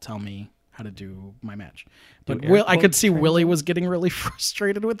trying to tell me how to do my match. But air I could quotes see right Willie was getting really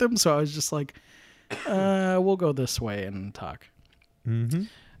frustrated with him, so I was just like, we'll go this way and talk.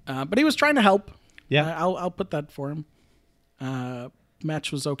 Mm-hmm. But he was trying to help. Yeah. I'll put that for him.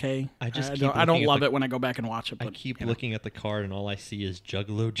 Match was okay. I just keep I don't looking at love the- it when I go back and watch it. I But keep you know. looking at the card, and all I see is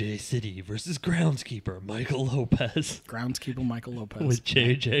Juggalo J City versus Groundskeeper Michael Lopez Groundskeeper Michael Lopez. with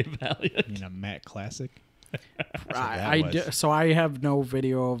JJ Valiant. You know, Matt Classic. So I have no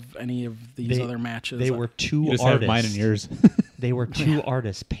video of any of these They- other matches. They were two You just artists. have mine and yours. They were two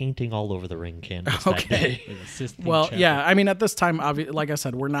artists painting all over the ring canvas that day. With assisting Well, Chapel. yeah. I mean, at this time, like I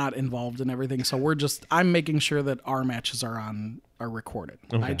said, we're not involved in everything, so I'm making sure that our matches are recorded.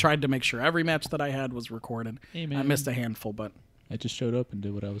 I tried to make sure every match that I had was recorded. Hey, I man. missed a handful, but I just showed up and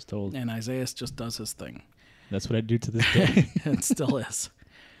did what I was told. and Isaiah just does his thing. That's what I do to this day. It still is.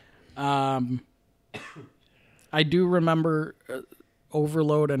 I do remember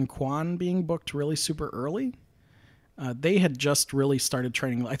Overload and Quan being booked really super early. They had just really started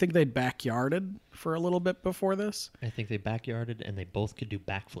training. I think they'd backyarded for a little bit before this. I think they backyarded, and they both could do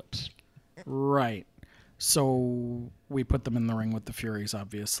backflips. Right. So we put them in the ring with the Furies,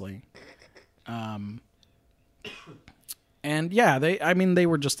 obviously. And yeah, they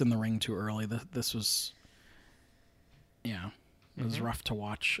were just in the ring too early. This was, yeah, it was rough to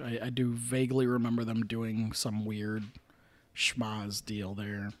watch. I do vaguely remember them doing some weird schmaz deal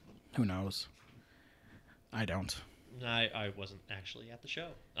there. Who knows? I don't. I wasn't actually at the show.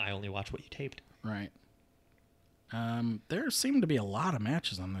 I only watched what you taped. Right. There seem to be a lot of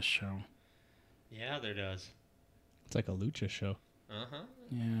matches on this show. Yeah, there does. It's like a lucha show. Uh-huh.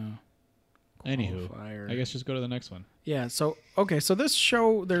 Yeah. Anywho, Qualifier. I guess just go to the next one. Yeah. So okay. So this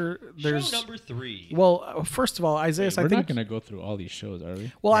show there's Show number 3. well, first of all, Isaiah, We're I think. not going to go through all these shows, are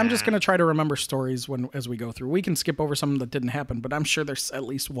we? Well, I'm just going to try to remember stories as we go through. We can skip over some that didn't happen, but I'm sure there's at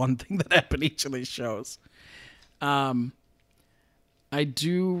least one thing that happened each of these shows. I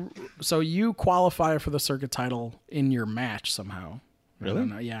do. So you qualify for the circuit title in your match somehow. I Really? don't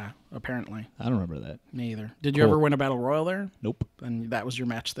know. Yeah, apparently. I don't remember that. Me either. Did you Cool. ever win a battle royal there? Nope. Then that was your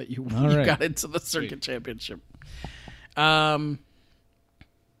match that you All right. got into the circuit championship.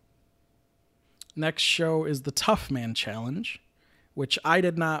 Next show is the Tough Man Challenge, which I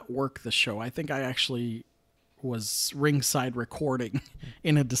did not work the show. I think I actually was ringside recording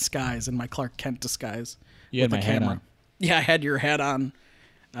in a disguise, in my Clark Kent disguise. You had with my a hat camera. on. Yeah, I had your hat on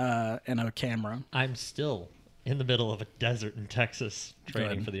and a camera. I'm still in the middle of a desert in Texas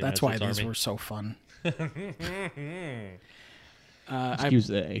training Good. for the That's United why States these Army. were so fun. I just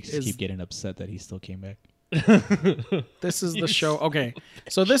is- keep getting upset that he still came back. This is the show. Okay,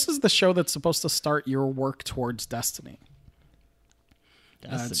 so this is the show that's supposed to start your work towards destiny.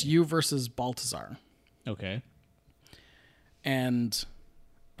 It's Destiny. you versus Baltazar. Okay. And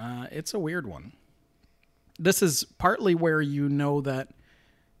it's a weird one. This is partly where you know that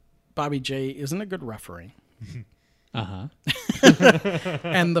Bobby J isn't a good referee. Uh-huh.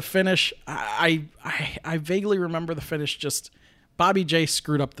 And the finish, I vaguely remember the finish, just Bobby J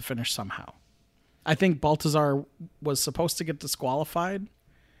screwed up the finish somehow. I think Baltazar was supposed to get disqualified.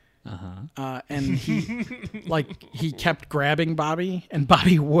 And he kept grabbing Bobby, and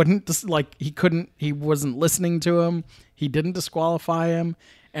Bobby wouldn't, he wasn't listening to him. He didn't disqualify him.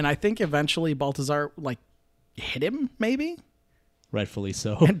 And I think eventually Baltazar hit him maybe Rightfully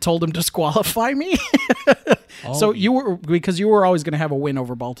so. and told him disqualify me. So you were always going to have a win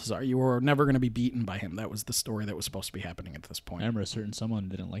over Baltazar. You were never going to be beaten by him. That was the story that was supposed to be happening at this I point. remember a certain someone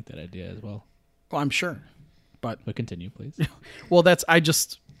didn't like that idea as well. Well, I'm sure. But continue, please. well,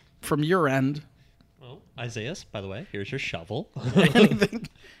 from your end. Well, Isaiah, by the way, here's your shovel. Anything?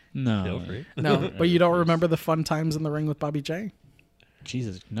 No. Feel free. No, but you don't remember the fun times in the ring with Bobby J?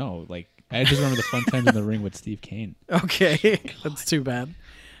 Jesus, no. I just remember the fun times in the ring with Steve Kane. Okay, that's too bad.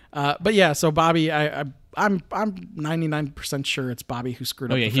 But yeah, so Bobby, I'm 99% sure it's Bobby who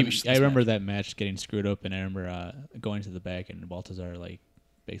screwed up. Oh yeah, the finish I this remember match. that match getting screwed up, and I remember going to the back and Baltazar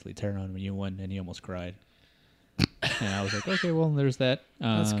basically turned on when you won, and he almost cried. And I was like, okay, well, there's that.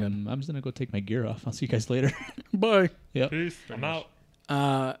 That's good. I'm just gonna go take my gear off. I'll see you guys later. Bye. Yep. Peace. I'm out.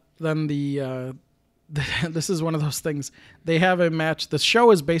 Then this is one of those things. They have a match. The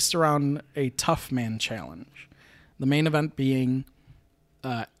show is based around a tough man challenge. The main event being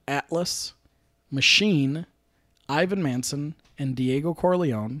Atlas, Machine, Ivan Manson, and Diego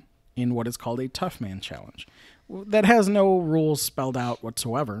Corleone in what is called a tough man challenge. That has no rules spelled out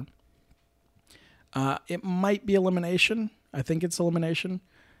whatsoever. It might be elimination. I think it's elimination.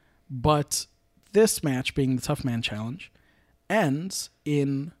 But this match, being the tough man challenge, ends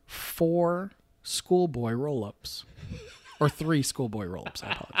in 4 schoolboy roll-ups. Or 3 schoolboy roll-ups,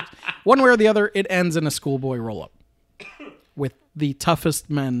 I apologize. One way or the other, it ends in a schoolboy roll-up. With the toughest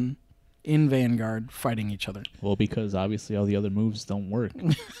men in Vanguard fighting each other. Well, because obviously all the other moves don't work.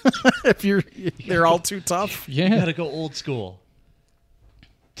 if they're all too tough. You Yeah. gotta go old school.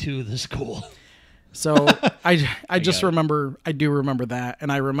 To the school. So I just got it. remember, I do remember that.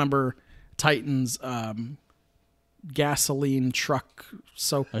 And I remember Titan's gasoline truck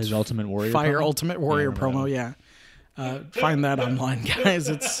soaked His Ultimate Warrior Fire promo? Ultimate Warrior Yeah, I remember promo, yeah. Find that online, guys.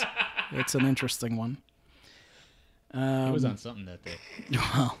 It's an interesting one. It was on something that day.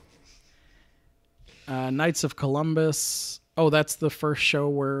 Well, Knights of Columbus. Oh, that's the first show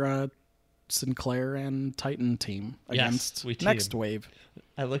where Sinclair and Titan team Yes, against we team. Next Wave.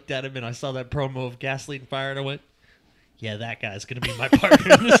 I looked at him and I saw that promo of Gasoline Fire and I went, yeah, that guy's going to be my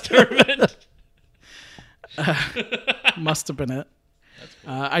partner in this tournament. Must have been it.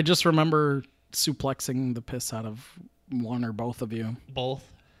 I just remember suplexing the piss out of one or both of you. Both.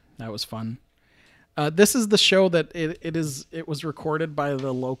 That was fun. This is the show that it was recorded by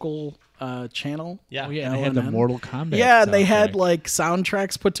the local channel. Yeah. Oh yeah, and they had the LNN. Mortal Kombat. Yeah, and they had soundtrack.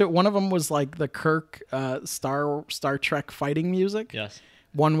 soundtracks put to it. One of them was the Kirk Star Trek fighting music. Yes.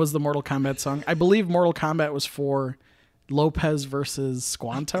 One was the Mortal Kombat song. I believe Mortal Kombat was for Lopez versus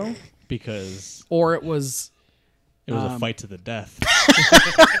Squanto, because or it was it was a fight to the death.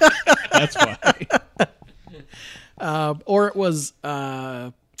 That's why. or it was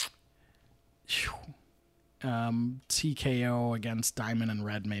TKO against Diamond and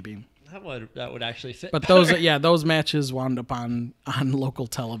Red, maybe. That would actually fit. But those matches wound up on local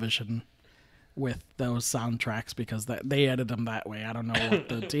television with those soundtracks because they edited them that way. I don't know what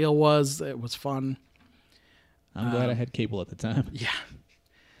the deal was. It was fun. I'm glad I had cable at the time. Yeah.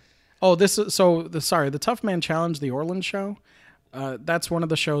 Oh, the Tough Man Challenge, the Orland show. That's one of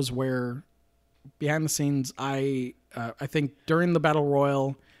the shows where behind the scenes, I think during the Battle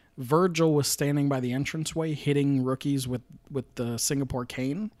Royal, Virgil was standing by the entranceway hitting rookies with the Singapore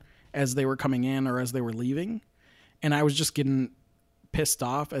cane as they were coming in or as they were leaving. And I was just getting pissed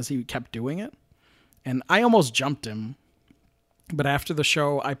off as he kept doing it. And I almost jumped him. But after the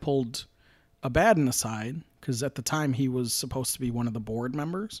show, I pulled Abaddon aside because at the time he was supposed to be one of the board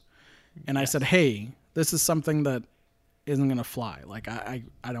members. And I said, hey, this is something that isn't going to fly. Like, I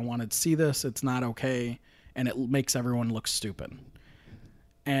don't want to see this. It's not okay. And it makes everyone look stupid.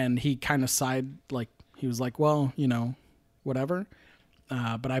 And he kind of he was like, well, whatever.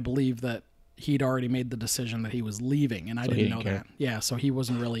 But I believe that he'd already made the decision that he was leaving, and I So he didn't know didn't care. that. Yeah, so he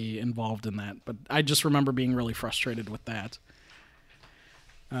wasn't really involved in that. But I just remember being really frustrated with that.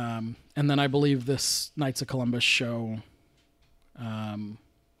 And then I believe this Knights of Columbus show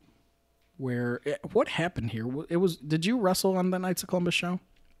what happened here? It was. Did you wrestle on the Knights of Columbus show?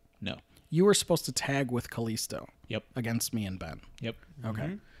 No. You were supposed to tag with Kalisto Yep. against me and Ben. Yep.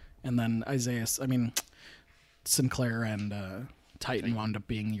 Okay. And then Sinclair and Titan wound up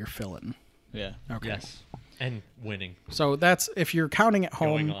being your fill-in. Yeah. Okay. Yes. And winning. So that's, if you're counting at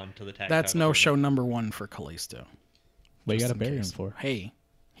Going home, on to the tag that's title no tournament. show number one for Kalisto. What you Just got to in bury him case. for? Hey,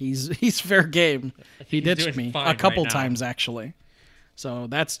 he's fair game. He He's ditched doing me fine a couple right now. times, actually. So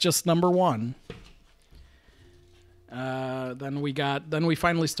that's just number one. Then we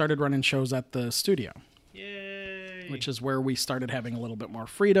finally started running shows at the studio, Yay. which is where we started having a little bit more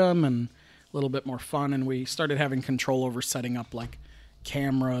freedom and a little bit more fun, and we started having control over setting up like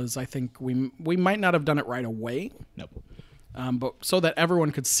cameras. I think we might not have done it right away, Nope. but so that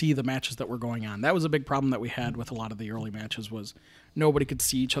everyone could see the matches that were going on. That was a big problem that we had with a lot of the early matches, was nobody could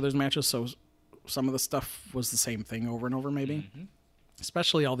see each other's matches, so some of the stuff was the same thing over and over, maybe.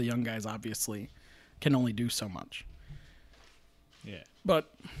 Especially all the young guys, obviously, can only do so much. Yeah.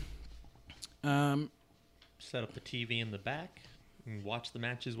 But Set up the TV in the back and watch the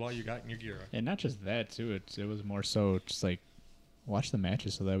matches while you're getting your gear up. And not just that too. It was more so just like watch the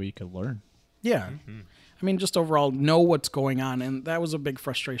matches so that way you could learn. yeah, I mean, just overall know what's going on, and that was a big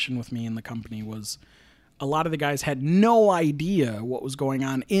frustration with me in the company. Was a lot of the guys had no idea what was going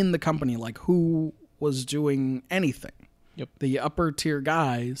on in the company, like who was doing anything. Yep. The upper tier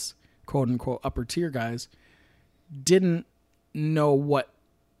guys, quote unquote upper tier guys, didn't know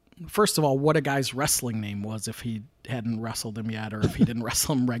first of all, what a guy's wrestling name was if he hadn't wrestled him yet, or if he didn't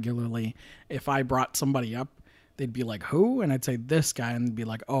wrestle him regularly. If I brought somebody up, they'd be like, who? And I'd say this guy, and they'd be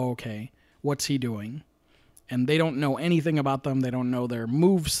like, oh, okay, what's he doing? And they don't know anything about them. They don't know their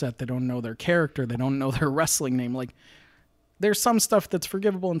move set. They don't know their character. They don't know their wrestling name. Like, there's some stuff that's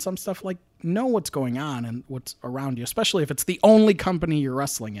forgivable and some stuff, like, know what's going on and what's around you, especially if it's the only company you're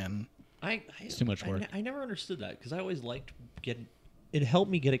wrestling in. It's too much work. I never understood that because I always liked getting. It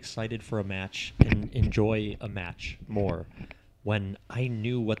helped me get excited for a match and enjoy a match more when I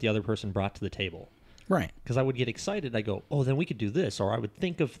knew what the other person brought to the table. Right. Because I would get excited. I go, oh, then we could do this. Or I would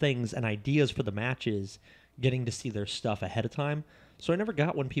think of things and ideas for the matches, getting to see their stuff ahead of time. So I never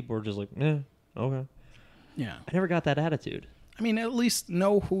got when people were just like, okay. Yeah. I never got that attitude. I mean, at least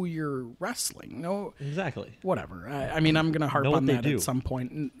know who you're wrestling. Know Exactly. whatever. I mean, I'm going to harp Know what on they that do. at some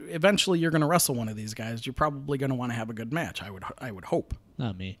point. And eventually, you're going to wrestle one of these guys. You're probably going to want to have a good match. I would hope.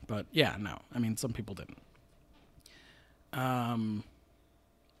 Not me. But yeah, no. I mean, some people didn't. I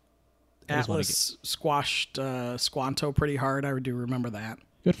just wanna Atlas squashed Squanto pretty hard. I do remember that.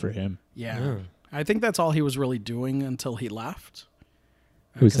 Good for him. Yeah. Yeah. I think that's all he was really doing until he left.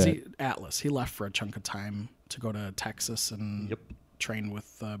 Who's 'Cause that? Atlas. He left for a chunk of time to go to Texas and Yep. train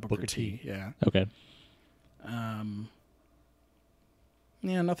with Booker Booker T. T. Yeah. Okay.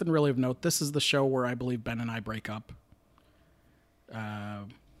 Yeah, nothing really of note. This is the show where I believe Ben and I break up. Yeah,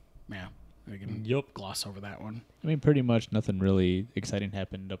 we can Yup. gloss over that one. I mean, pretty much nothing really exciting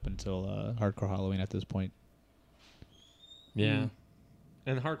happened up until Hardcore Halloween at this point. Yeah.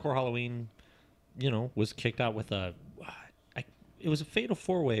 And Hardcore Halloween, was kicked out with it was a fatal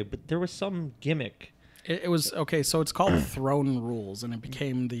four-way, but there was some gimmick. It was okay. So it's called Throne Rules, and it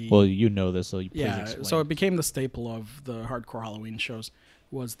became the Well, you know this, so you please yeah. explain. So it became the staple of the Hardcore Halloween shows.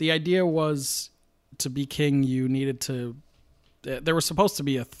 The idea was to be king, you needed to. There was supposed to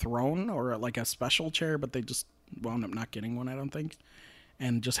be a throne or like a special chair, but they just wound up not getting one, I don't think,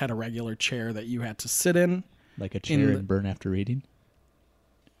 and just had a regular chair that you had to sit in. like a chair the- in Burn After Reading.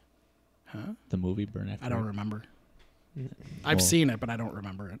 Huh? The movie Burn After. I don't Reading? remember. I've Well- seen it, but I don't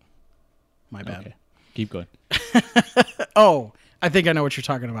remember it. My bad. Okay, keep going. Oh, I think I know what you're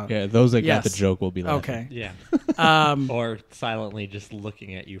talking about. Yeah, those that got the Yes. joke will be laughing. Okay. Yeah. Um, Or silently just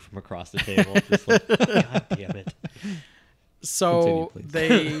looking at you from across the table. Just like, God damn it. So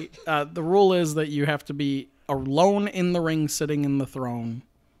Continue, the rule is that you have to be alone in the ring, sitting in the throne,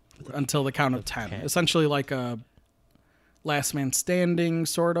 until the count of 10. 10. Essentially, like a last man standing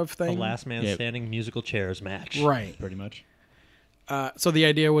sort of A thing. last man Yeah. standing musical chairs match. Right. Pretty much. So the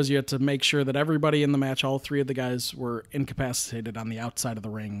idea was you had to make sure that everybody in the match, all three of the guys, were incapacitated on the outside of the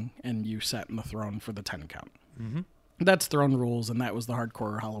ring, and you sat in the throne for the 10 count. Mm-hmm. That's Throne Rules, and that was the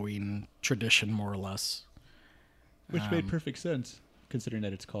Hardcore Halloween tradition, more or less. Which made perfect sense, considering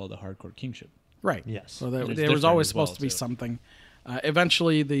that it's called a Hardcore Kingship. Right. Yes. So And there it's was different always as well, supposed to be too. something.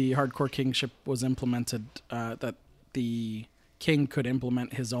 Eventually, the Hardcore Kingship was implemented, that the king could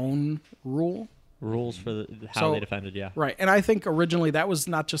implement his own rule. Rules for how So- they defended, yeah. Right. And I think originally that was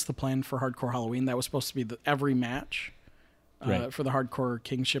not just the plan for Hardcore Halloween. That was supposed to be every match Right. for the Hardcore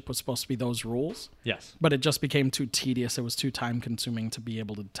Kingship was supposed to be those rules, Yes. but it just became too tedious. It was too time consuming to be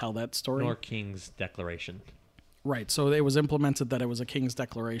able to tell that story. Nor King's Declaration. Right. So it was implemented that it was a King's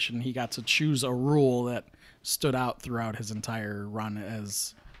Declaration. He got to choose a rule that stood out throughout his entire run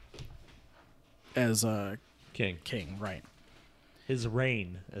as a King. king. Right. His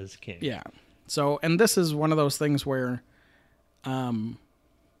reign as king. Yeah. So, and this is one of those things where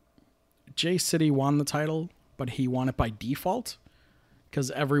J City won the title, but he won it by default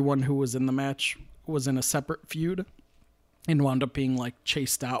because everyone who was in the match was in a separate feud and wound up being like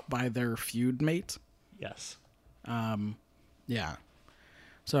chased out by their feud mate. Yes. Yeah.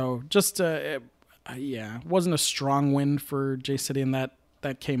 So just, it wasn't a strong win for J City, and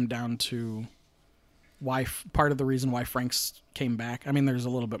that came down to why part of the reason why Franks came back. I mean, there's a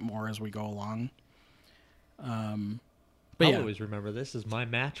little bit more as we go along. But I'll yeah. always remember this is my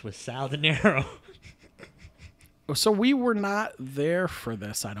match with Sal De Niro. So we were not there for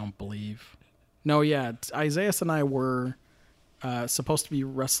this, I don't believe. No, yeah. Isaiah and I were supposed to be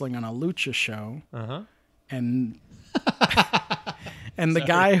wrestling on a lucha show, Uh-huh. and and the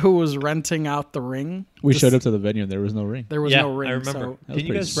guy who was renting out the ring, We just- showed up to the venue and there was no ring. There was Yeah, no ring. I remember. So, That was Didn't you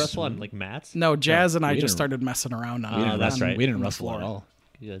pretty guys wrestle on sweet. like mats? no, Jazz and I we just didn't- started messing around on. Oh, that's on- right. We didn't on the wrestle floor. at all.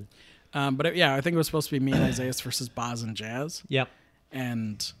 Good. But I think it was supposed to be me and Isaiah versus Boz and Jazz, Yep.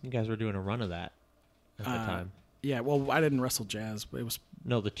 and You guys were doing a run of that at the time. yeah. Well, I didn't wrestle Jazz, but it was.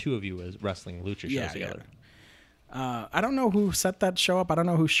 No, the two of you was wrestling lucha shows Yeah, together. I don't know who set that show up. I don't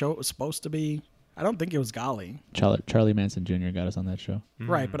know whose show it was supposed to be. I don't think it was Golly. Charlie Manson Jr. got us on that show.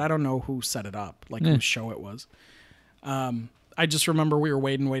 Right, but I don't know who set it up, like Yeah. whose show it was. I just remember we were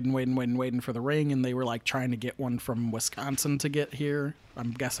waiting for the ring, and they were like trying to get one from Wisconsin to get here.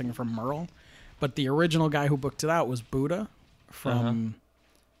 I'm guessing from Merle, but the original guy who booked it out was Buddha from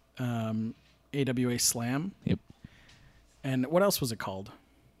AWA Slam. Yep. And what else was it called?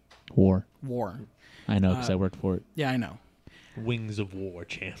 War. War. I know because I worked for it. Yeah, I know. Wings of War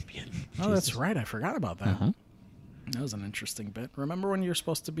champion. Oh, that's right. I forgot about that. Uh-huh. That was an interesting bit. Remember when you were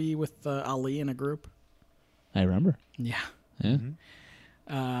supposed to be with Ali in a group? I remember. Yeah. Yeah.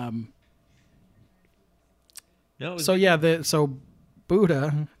 No, it was, So yeah, so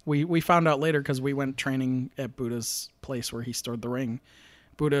Buddha, we found out later because we went training at Buddha's place where he stored the ring.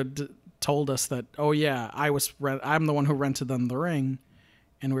 Buddha told us that, oh yeah, I'm the one who rented them the ring,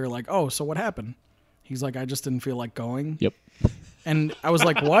 and we were like, oh, so what happened? He's like, I just didn't feel like going. Yep. And I was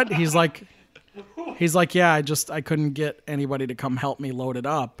like, what? He's like, yeah, I couldn't get anybody to come help me load it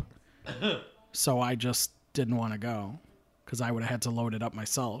up, so I just didn't want to go because I would have had to load it up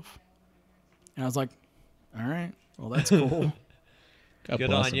myself. And I was like, all right, well that's cool. God good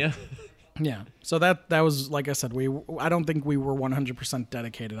bless on him. you. Yeah. So that was, like I said, I don't think we were 100%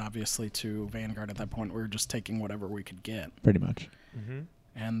 dedicated, obviously, to Vanguard at that point. We were just taking whatever we could get, Pretty much.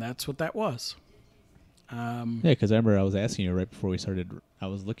 and that's what that was. Yeah, because I remember I was asking you right before we started. I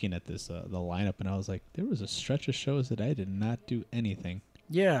was looking at this the lineup, and I was like, there was a stretch of shows that I did not do anything.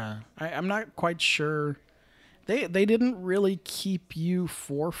 Yeah, I'm not quite sure. They didn't really keep you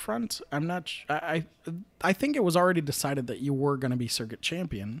forefront. I'm not. I think it was already decided that you were going to be circuit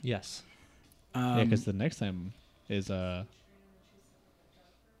champion. Yes. Yeah, because the next time is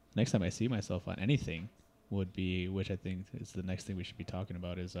next time I see myself on anything would be, which I think is the next thing we should be talking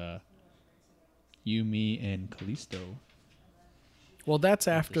about, is you, me, and Kalisto. Well, that's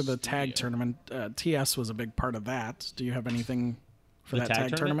after the studio. tag tournament. TS was a big part of that. Do you have anything for The that tag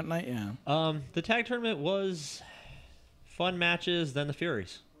tag tournament night? Yeah. The tag tournament was fun matches, then the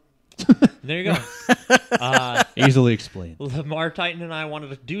Furies. There you go. Easily explained. Lamar Titan and I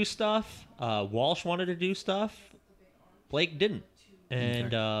wanted to do stuff. Walsh wanted to do stuff. Blake didn't.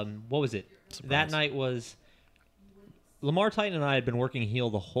 And what was it? That night was Lamar Titan and I had been working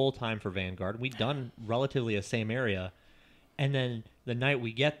heel the whole time for Vanguard. We'd done relatively the same area. And then the night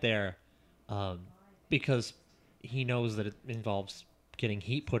we get there, because he knows that it involves getting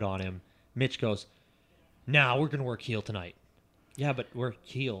heat put on him, Mitch goes, "Nah, we're gonna work heel tonight." Yeah, but we're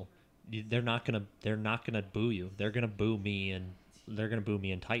heel. They're not gonna boo you. They're gonna boo me, and they're gonna boo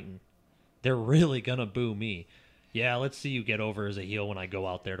me and Titan. They're really gonna boo me. Yeah, let's see you get over as a heel when I go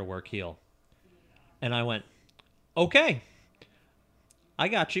out there to work heel. And I went, okay, I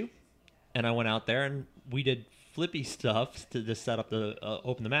got you. And I went out there and we did flippy stuff to just set up the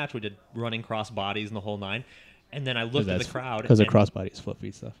open the match. We did running cross bodies and the whole nine. And then I looked at the crowd. Because the and- crossbody is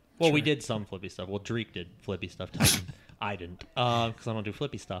flippy stuff. Well, we did some flippy stuff. Well, Dreek did flippy stuff. Titan, I didn't, because I don't do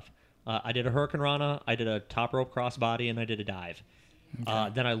flippy stuff. I did a Hurricane Rana, I did a top rope crossbody, and I did a dive.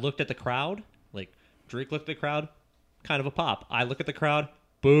 Then I looked at the crowd. Like, Dreek looked at the crowd, kind of a pop. I look at the crowd,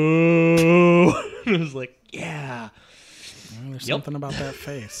 boo! It was like, yeah. There's Yep. something about that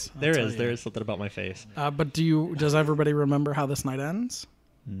face. I'll There tell is. you. There is something about my face. But does everybody remember how this night ends?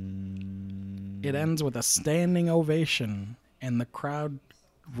 It ends with a standing ovation and the crowd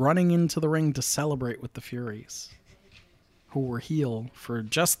running into the ring to celebrate with the Furies, who were heel for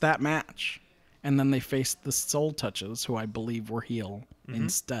just that match. And then they faced the Soul Touches, who I believe were heel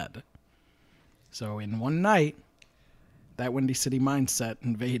instead. So in one night, that Windy City mindset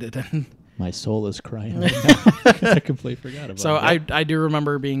invaded. And My soul is crying right now. I completely forgot about so it. I do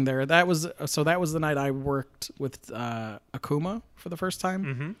remember being there. That was the night I worked with Akuma for the first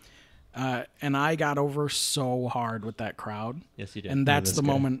time. And I got over so hard with that crowd. Yes, you did. And that's this the guy.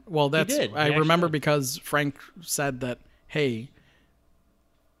 moment. Well, that's did. He I actually remember did. because Frank said that, hey,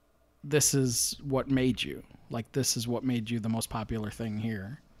 this is what made you. Like, this is what made you the most popular thing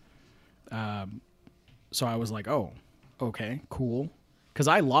here. So I was like, oh, okay, cool. Because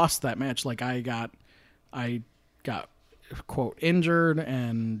I lost that match. Like, I got quote injured,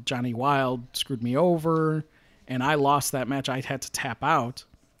 and Johnny Wild screwed me over, and I lost that match. I had to tap out,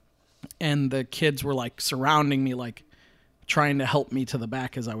 and the kids were like surrounding me, like trying to help me to the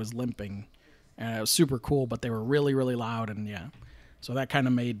back as I was limping, and it was super cool. But they were really, really loud, and yeah, so that kind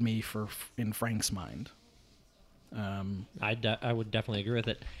of made me in Frank's mind. I would definitely agree with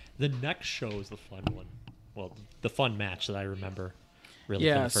it. The next show is the fun one. Well, the fun match that I remember really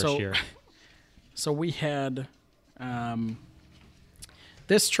Yeah, from the first year. So we had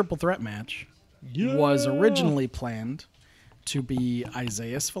this triple threat match was originally planned to be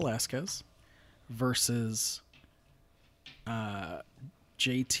Isaias Velasquez versus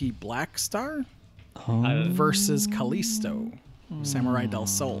JT Blackstar versus Kalisto, Samurai del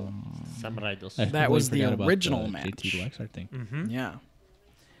Sol. Samurai del I Sol. that completely was the forgot about original JT match. Blackstar thing. Yeah.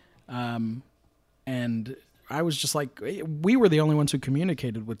 And I was just like, we were the only ones who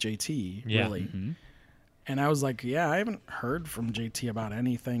communicated with JT, Yeah. really. And I was like, yeah, I haven't heard from JT about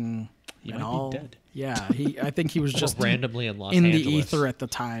anything He at might be all. dead. Yeah, I think he was just randomly in Los in Angeles. the ether at the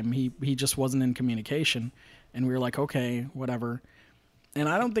time. He just wasn't in communication, and we were like, okay, whatever. And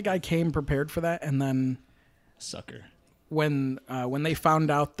I don't think I came prepared for that. And then Sucker. when they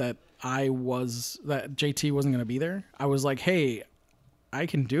found out that that JT wasn't going to be there, I was like, hey, I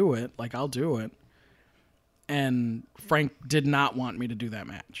can do it. Like, I'll do it. And Frank did not want me to do that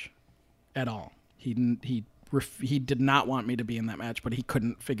match at all. He did not want me to be in that match, but he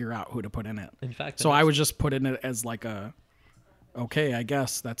couldn't figure out who to put in it. In fact, So I was just put in it as like okay, I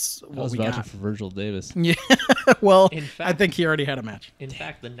guess that's I what was we vouching got. for Virgil Davis. Yeah, well, In I fact- think he already had a match. In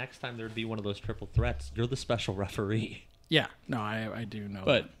fact, the next time there would be one of those triple threats, you're the special referee. Yeah, no, I do know.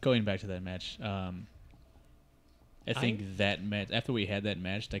 But going back to that match, I think that match, after we had that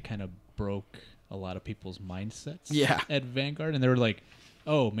match, that kind of broke a lot of people's mindsets Yeah. at Vanguard. And they were like,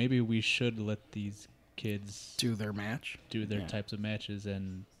 oh, maybe we should let these kids do their match. do their Yeah. types of matches.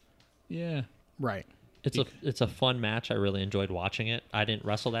 And yeah, Right. It's a fun match. I really enjoyed watching it. I didn't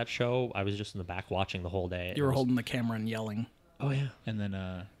wrestle that show. I was just in the back watching the whole day. You were It was- holding the camera and yelling. Oh yeah. and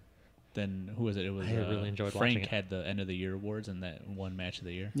then who was it? It was I really enjoyed Frank watching it. had the end of the year awards and that one match of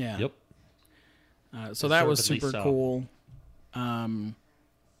the year. Yeah. Yep. So that was Deservedly super so. cool.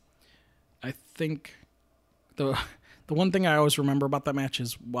 I think the one thing I always remember about that match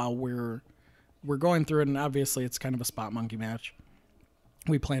is while we're going through it, and obviously it's kind of a spot monkey match.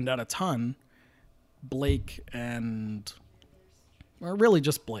 We planned out a ton. Blake and, or really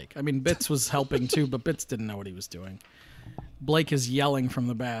just Blake. I mean, Bits was helping too, but Bits didn't know what he was doing. Blake is yelling from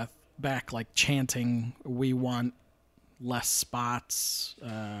the back, like chanting, "We want less spots.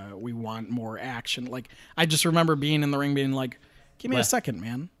 We want more action." Like, I just remember being in the ring, being like, "Give me a Less- second,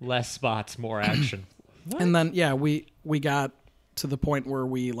 man." Less spots, more action. And then yeah, we got to the point where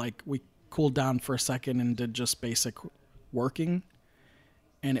we cooled down for a second and did just basic working,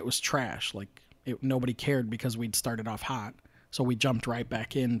 and it was trash. Like, nobody cared because we'd started off hot, so we jumped right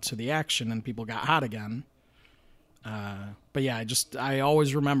back into the action and people got hot again. But yeah, I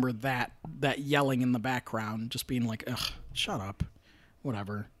always remember that yelling in the background, just being like, "Ugh, shut up,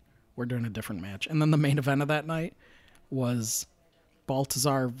 whatever. We're doing a different match." And then the main event of that night was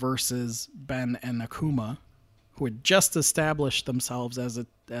Baltazar versus Ben and Akuma, who had just established themselves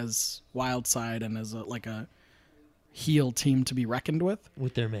as Wildside and as a heel team to be reckoned with.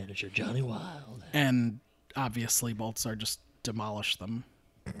 With their manager, Johnny Wild. And obviously Baltazar just demolished them.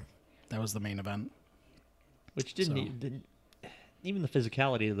 That was the main event. Which didn't even the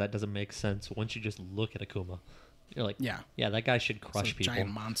physicality of that doesn't make sense once you just look at Akuma. You're like, Yeah. that guy should It's crush a people. giant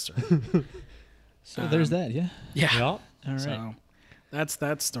monster. So there's that, yeah. Yeah. Yeah. All right. So that's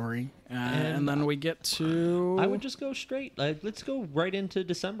that story. And then we get to... I would just go straight. Let's go right into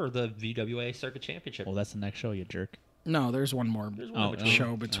December, the VWA Circuit Championship. Well, that's the next show, you jerk. No, there's one more There's one Oh, between.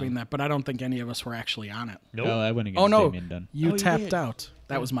 show between that, but I don't think any of us were actually on it. Nope. Oh, I went against Oh no, Damien Dunn. you you tapped did. out.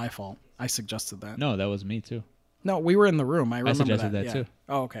 That was my fault. I suggested that. No, that was me too. No, we were in the room. I remember suggested that yeah. too.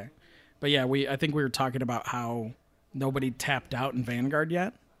 Oh, okay. But yeah, I think we were talking about how nobody tapped out in Vanguard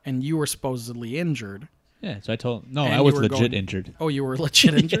yet, and you were supposedly injured. Yeah, so I told no, And I you was were legit going- injured. Oh, you were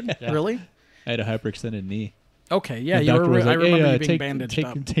legit injured? Yeah. Really? I had a hyperextended knee. Okay, yeah, The you doctor were. was I like, remember hey, you being bandaged take,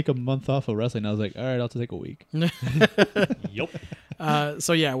 up. take a month off of wrestling. I was like, all right, I'll take a week. Yup.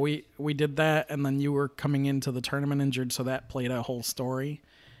 So yeah, we did that, and then you were coming into the tournament injured, so that played a whole story.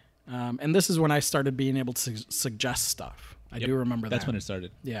 And this is when I started being able to suggest stuff. I Yep. do remember That's that. when it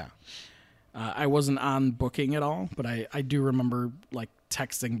started. Yeah. I wasn't on booking at all, but I do remember like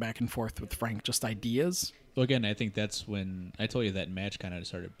texting back and forth with Frank just ideas. Well, again, I think that's when I told you that match kind of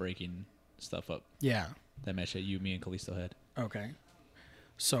started breaking stuff up. Yeah. That match that you, me, and Kalisto had. Okay.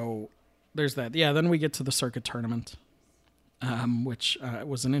 So there's that. Yeah, then we get to the circuit tournament, which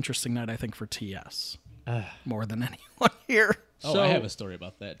was an interesting night, I think, for TS more than anyone here. Oh, So- I have a story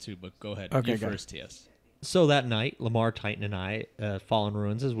about that too, but go ahead. Okay, You go. first, TS. So that night, Lamar Titan and I, Fallen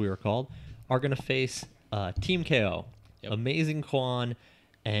Ruins as we were called, are going to face Team KO, Yep. Amazing Quan,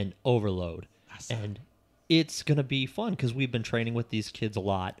 and Overload. And it's going to be fun because we've been training with these kids a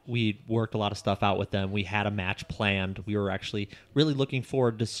lot. We worked a lot of stuff out with them. We had a match planned. We were actually really looking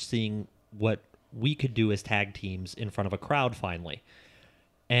forward to seeing what we could do as tag teams in front of a crowd finally.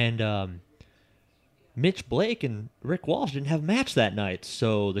 And Mitch Blake and Rick Walsh didn't have a match that night,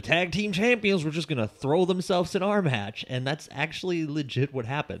 so the tag team champions were just going to throw themselves in our match, and that's actually legit what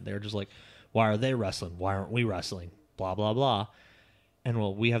happened. They're just like, why are they wrestling? Why aren't we wrestling? Blah, blah, blah. And,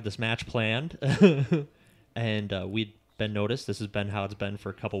 well, we have this match planned, and we'd been noticed. This has been how it's been for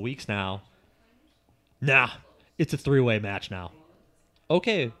a couple weeks now. Nah, it's a three-way match now.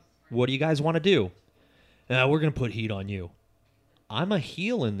 Okay, what do you guys want to do? We're going to put heat on you. I'm a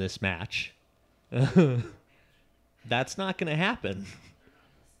heel in this match. That's not going to happen.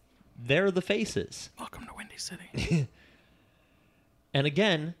 They're the faces. Welcome to Windy City. And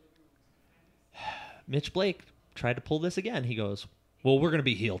again, Mitch Blake tried to pull this again. He goes, well, we're going to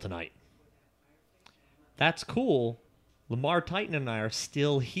be heel tonight. That's cool. Lamar Titan and I are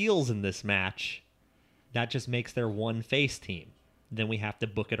still heels in this match. That just makes their one face team. Then we have to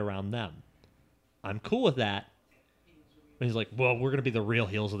book it around them. I'm cool with that. And he's like, well, we're going to be the real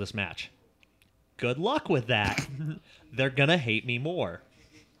heels of this match. Good luck with that. They're going to hate me more.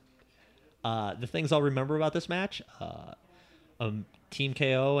 The things I'll remember about this match, Team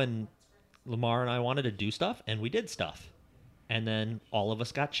KO and Lamar and I wanted to do stuff, and we did stuff. And then all of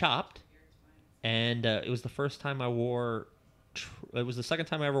us got chopped. And it was the first time I wore... it was the second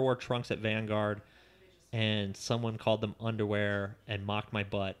time I ever wore trunks at Vanguard. And someone called them underwear and mocked my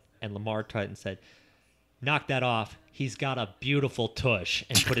butt. And Lamar Titan said, knock that off. He's got a beautiful tush.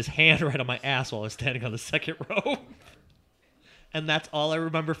 And put his hand right on my ass while I was standing on the second row. And that's all I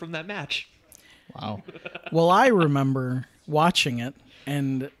remember from that match. Wow. Well, I remember watching it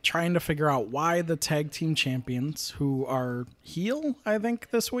and trying to figure out why the tag team champions, who are heel, I think,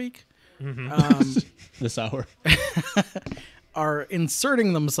 this week, This hour. are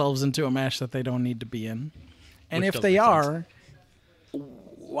inserting themselves into a match that they don't need to be in. And Which if does they make sense. are,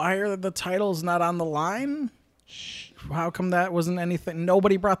 why are the titles not on the line? How come that wasn't anything?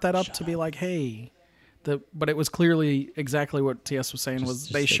 Nobody brought that up to be like, hey, but it was clearly exactly what TS was saying. Was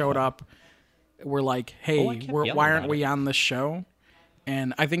just they stay showed quiet. up, we're like, hey, I kept why yelling aren't about we it. on the show?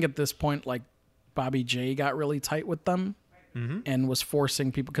 And I think at this point, like, Bobby J got really tight with them and was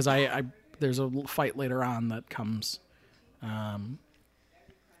forcing people, because I there's a fight later on that comes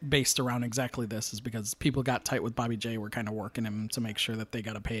based around exactly this, is because people got tight with Bobby J, were kind of working him to make sure that they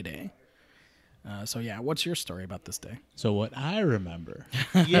got a payday. So yeah, what's your story about this day? So what I remember,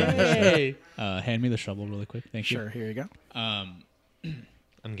 Yay! hand me the shovel really quick. Thank Sure, here you go. you.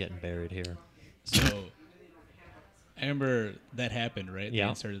 I'm getting buried here. So I remember that happened, right? Yeah. They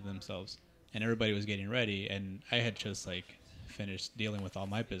inserted themselves, and everybody was getting ready, and I had just like finished dealing with all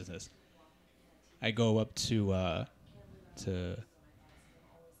my business. I go up to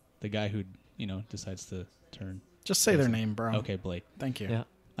the guy who decides to turn. Just say their name, bro. Okay, Blake. Thank you. Yeah.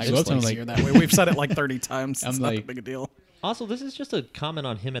 I It's go up to him easier like, that way. We've said it like 30 times. It's I'm not like- that big a deal. Also, this is just a comment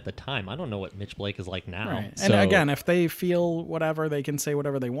on him at the time. I don't know what Mitch Blake is like now. Right. And So- again, if they feel whatever, they can say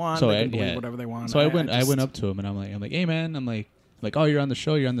whatever they want. So they I- can believe yeah. whatever they want. So I went just- up to him and I'm like, hey man, I'm like, oh, you're on the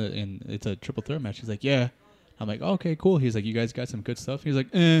show, and it's a triple threat match. He's like, yeah. I'm like, oh, okay, cool. He's like, you guys got some good stuff. He's like,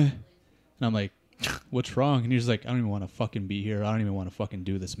 and I'm like, what's wrong? And he's like, I don't even want to fucking be here. I don't even want to fucking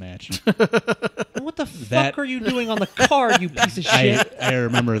do this match. What the fuck are you doing on the card, you piece of shit? I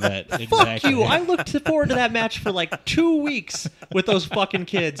remember that. Fuck Exactly. you! I looked forward to that match for like 2 weeks with those fucking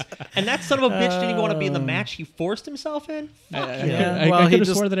kids, and that son of a bitch didn't even want to be in the match he forced himself in. Fuck I, him. Yeah. I, Well, I he could have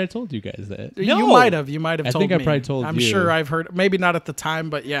just- swore that I told you guys that. No. You might have. You might have I told think I me. probably told I'm you. sure I've heard. Maybe not at the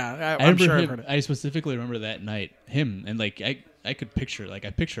time, but yeah, I'm remember sure I've him, heard it. I specifically remember that night, him, and like I could picture, like I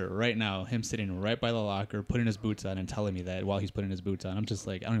picture right now, him sitting right by the locker, putting his boots on, and telling me that while he's putting his boots on. I'm just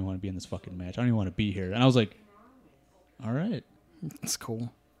like, I don't even want to be in this fucking match. I don't even want to be here. And I was like, all right. It's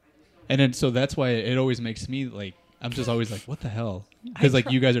cool. And then so that's why it always makes me like, I'm just always like, what the hell? Because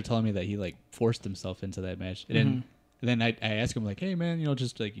like you guys are telling me that he like forced himself into that match, and then I ask him like, hey man,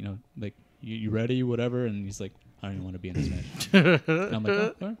 just like like you ready, whatever, and he's like, I don't even want to be in this match. And I'm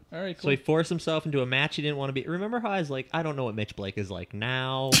like, oh, all right, cool. So he forced himself into a match he didn't want to be. Remember how I was like, I don't know what Mitch Blake is like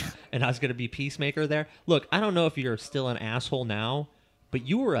now, and I was going to be Peacemaker there? Look, I don't know if you're still an asshole now, but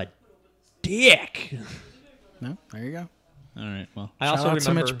you were a dick. No, there you go. All right, well, I Shout also out to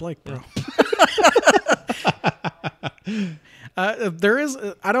remember Mitch Blake, bro. There is,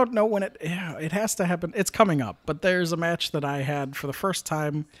 I don't know when it has to happen. It's coming up, but there's a match that I had for the first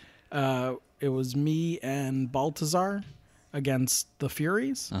time. It was me and Baltazar against the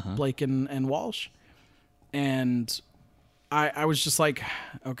Furies, Blake and Walsh, and I was just like,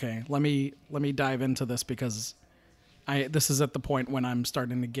 okay, let me dive into this because this is at the point when I'm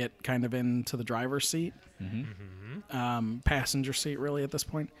starting to get kind of into the driver's seat, passenger seat really at this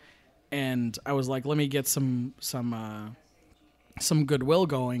point, and I was like, let me get some goodwill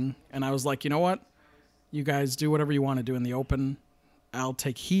going, and I was like, you know what, you guys do whatever you want to do in the open. I'll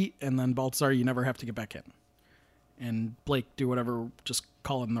take heat, and then Baltazar, you never have to get back in. And Blake, do whatever, just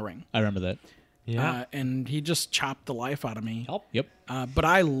call it in the ring. I remember that. Yeah. And he just chopped the life out of me. Yep. But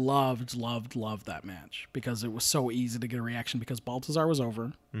I loved that match because it was so easy to get a reaction because Baltazar was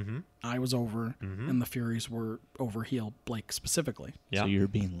over, I was over, and the Furies were over heel, Blake specifically. Yeah. So you were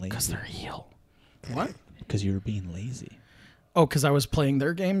being lazy. Because they're heel. What? Because you were being lazy. Oh, because I was playing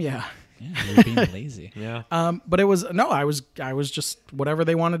their game? Yeah. Yeah, you were being lazy. Yeah. But it was, no, I was just, whatever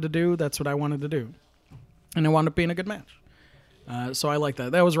they wanted to do, that's what I wanted to do. And it wound up being a good match. So I like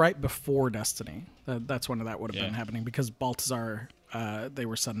that. That was right before Destiny. That's when that would have been happening because Baltazar, they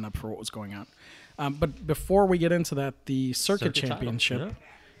were setting up for what was going on. But before we get into that, the Circuit title, Championship,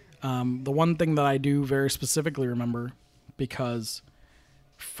 yeah. the one thing that I do very specifically remember, because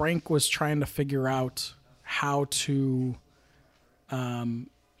Frank was trying to figure out how to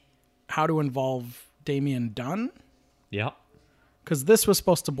involve Damian Dunn, Yeah. because this was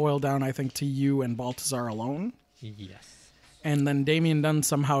supposed to boil down, I think, to you and Baltazar alone. Yes. And then Damian Dunn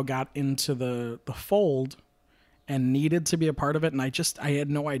somehow got into the fold and needed to be a part of it. And I had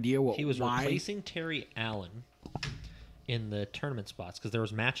no idea He was why. replacing Terry Allen in the tournament spots because there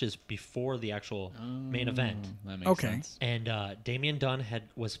was matches before the actual main event. That makes Okay. sense. And Damian Dunn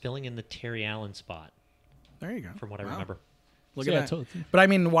was filling in the Terry Allen spot, There you go. from what I Wow. remember. Look So, at yeah, that. totally. But I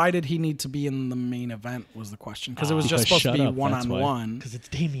mean, why did he need to be in the main event was the question. Because it was just Because supposed to shut be up, that's why. one-on-one. Because it's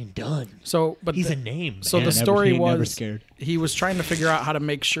Damian Dunn. So, but He's a name. So man. the story he ain't never was scared. he was trying to figure out how to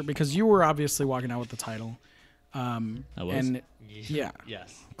make sure, because you were obviously walking out with the title. I was. And yeah,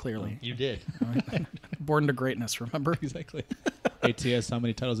 Yes. clearly. You did. Born to greatness, remember? Exactly. Hey, TS, how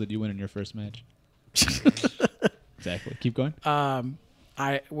many titles did you win in your first match? Exactly. Keep going.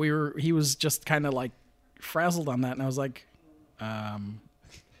 He was just kind of like frazzled on that, and I was like,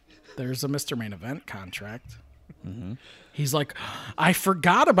 there's a Mr. Main Event contract. He's like, I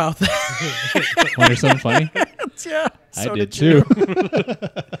forgot about that. Want to hear something funny? Yeah, I so did you. too.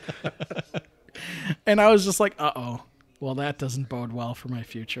 And I was just like, uh-oh. Well, that doesn't bode well for my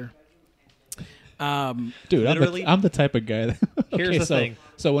future. Dude, Literally- I'm the type of guy that. Here's the thing.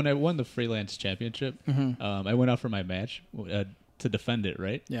 So when I won the freelance championship, I went out for my match to defend it,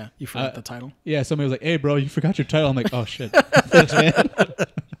 right? Yeah, you forgot the title. Yeah, somebody was like, "Hey, bro, you forgot your title." I'm like, "Oh shit." Thanks, man.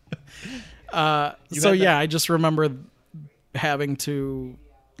 So yeah, I just remember having to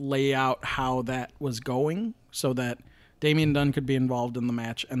lay out how that was going so that Damian Dunn could be involved in the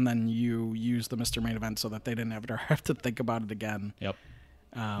match, and then you use the Mr. Main Event so that they didn't have to think about it again. Yep.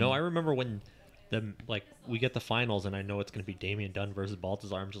 No, I remember when we get the finals and I know it's going to be Damian Dunn versus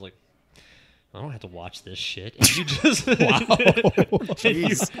Baltazar. I'm just like, I don't have to watch this shit. And you just and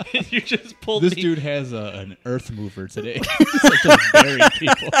you just pulled This me. dude has an earth mover today. He's like just burying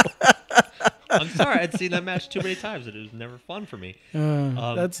people. I'm sorry, I'd seen that match too many times. It was never fun for me.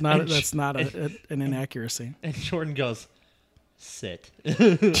 That's not and an inaccuracy. And Jordan goes, sit.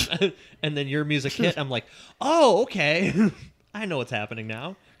 And then your music hit. I'm like, oh, okay. I know what's happening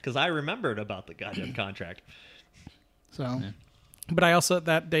now because I remembered about the goddamn contract. So, but I also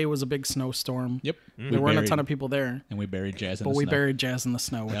that day was a big snowstorm. Yep. There weren't a ton of people there, And we buried Jazz in but the we snow. buried Jazz in the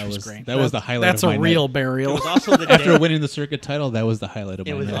snow, which That was was- great. that was the highlight That's of a my real night. burial. It was also the After day. winning the circuit title, that was the highlight of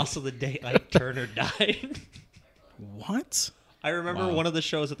my It was night. also the day Ike Turner died. What? I remember Wow. one of the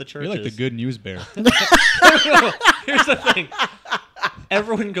shows at the churches. You're like the good news bear. Here's the thing.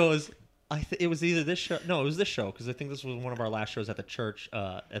 Everyone goes. It was either this show. No, it was this show because I think this was one of our last shows at the church.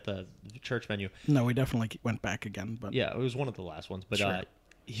 At the church venue. No, we definitely went back again. But Yeah, it was one of the last ones. But Sure.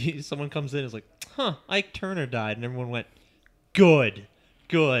 someone comes in and is like, "Huh, Ike Turner died," and everyone went, "Good,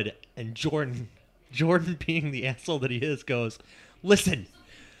 good." And Jordan, being the asshole that he is, goes, "Listen,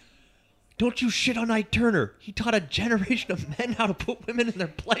 don't you shit on Ike Turner. He taught a generation of men how to put women in their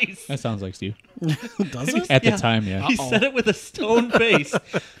place." That sounds like Steve. does it? At the time, yeah. He said it with a stone face.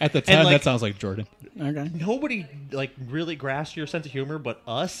 At the time, like- that sounds like Jordan. Okay. Nobody like really grasped your sense of humor but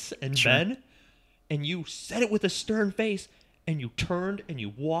us and Sure. Ben. And you said it with a stern face, and you turned and you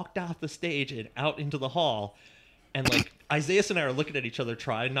walked off the stage and out into the hall. And like Isaiah and I are looking at each other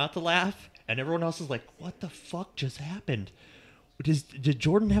trying not to laugh, and everyone else is like, "What the fuck just happened? Did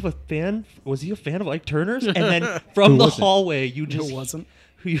Jordan have a fan? Was he a fan of Ike Turner's?" And then from Who the was it? hallway, you just It wasn't.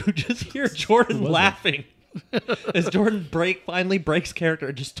 you just hear Jordan was it? laughing. As Jordan finally breaks character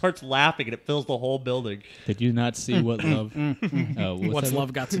and just starts laughing, and it fills the whole building. Did you not see what love? What's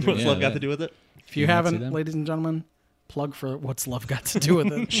love got to do What's with Yeah, love got that- to do with it? If you You not see haven't, them? ladies and gentlemen, plug for What's Love Got to Do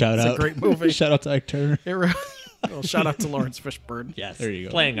with It. Shout it's out. a great movie. Shout out to Ike Turner. It re- well, shout out to Lawrence Fishburne. Yes. There you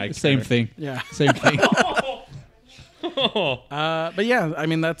go. Playing Ike Same Turner. thing. Yeah. Same thing. But yeah, I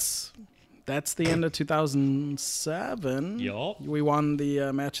mean that's the end of 2007. Yup. We won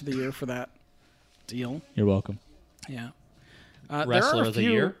the match of the year for that deal. You're welcome. Yeah. Wrestler of the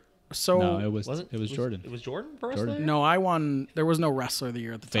year? So No, it was Wasn't Jordan. It was Jordan for Jordan. wrestler? no, I won. There was no wrestler of the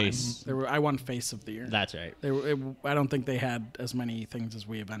year at the Face. time. I won face of the year. That's right. I don't think they had as many things as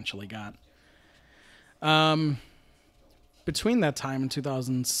we eventually got. Between that time and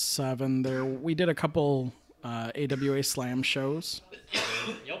 2007, we did a couple AWA Slam shows,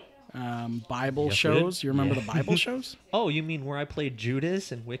 Yep. Bible Yes, we did. shows. You remember Yeah. the Bible shows? Oh, you mean where I played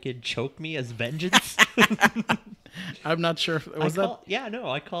Judas and Wicked choked me as vengeance? I'm not sure if was that.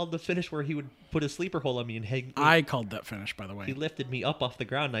 I called the finish where he would put a sleeper hold on me and I called that finish, by the way. he lifted me up off the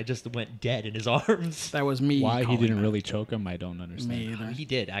ground and I just went dead in his arms. That was me. Why he calling didn't that. really choke him, I don't understand. Me either. He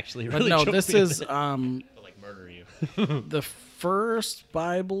did actually But really no, choke this me a is bit. Like murder you. the first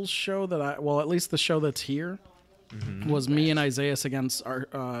Bible show that at least the show that's here, was me and Isaiah against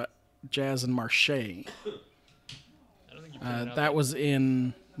our Jazz and Marche. That was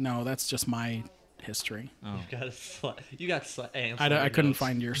in. No, that's just my history. You got I couldn't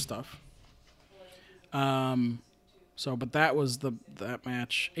find your stuff. But that was that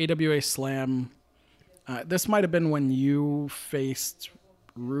match. AWA Slam. This might have been when you faced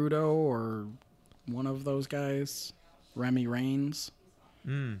Rudo or one of those guys, Remy Reigns.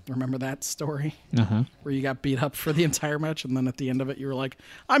 Remember that story Uh-huh. where you got beat up for the entire match, and then at the end of it, you were like,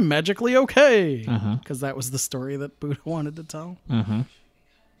 "I'm magically okay," Uh-huh. because that was the story that Buddha wanted to tell. Uh-huh.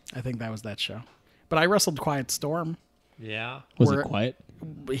 I think that was that show. But I wrestled Quiet Storm. Yeah. Was Where- it quiet?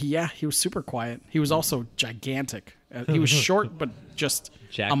 Yeah, he was super quiet. He was also gigantic. He was short, but just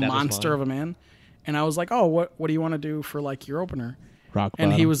Jack, a that was monster fun. of a man. And I was like, "Oh, what do you want to do for like your opener?" Rock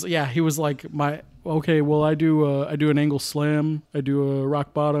And bottom. he was like, okay, well, I do an angle slam, I do a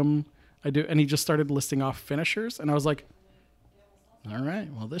rock bottom, and he just started listing off finishers, and I was like, all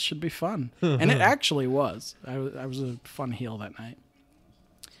right, well, this should be fun. And it actually was. I was a fun heel that night.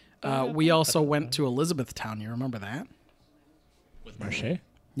 We also went to Elizabethtown. You remember that? with Marche?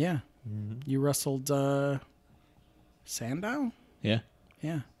 Yeah. You wrestled Sandow? Yeah.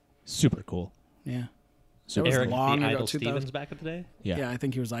 Yeah. Super cool. Yeah. Super was Eric cool. long the ago, Idol 2000. Stevens back in the day. Yeah. Yeah, I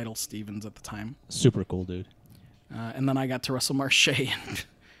think he was Idol Stevens at the time. Super cool, dude. And then I got to wrestle Marche.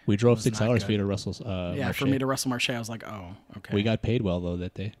 We drove 6 not hours good. for you to wrestle. Yeah, Marche. for me to wrestle Marche, I was like, oh, okay. We got paid well though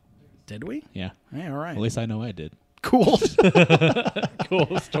that day. Did we? Yeah. Yeah, all right. At least I know I did. Cool.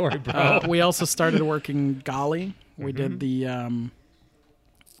 Cool story, bro. We also started working Golly. We did the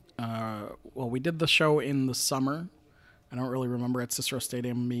we did the show in the summer. I don't really remember at Cicero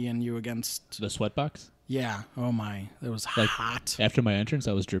Stadium. Me and you against. The sweatbox. Yeah. Oh my, it was Like hot. after my entrance,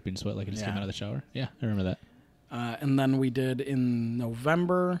 I was dripping sweat like I just came Yeah. out of the shower. Yeah, I remember that. And then we did in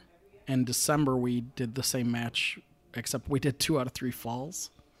November and December. We did the same match, except we did 2 out of 3 falls.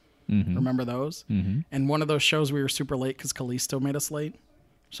 Mm-hmm. Remember those? Mm-hmm. And one of those shows we were super late because Kalisto made us late,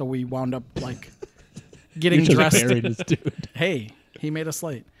 so we wound up like getting You just dressed. buried this dude. Hey, he made us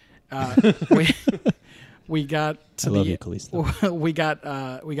late. we got to I love you, Kalisto. we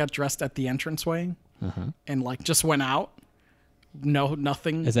got dressed at the entranceway and like just went out. No,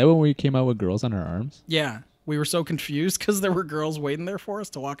 nothing. Is that when we came out with girls on our arms? Yeah, we were so confused because there were girls waiting there for us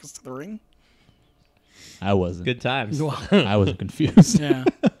to walk us to the ring. I wasn't. Good times. I wasn't confused. Yeah,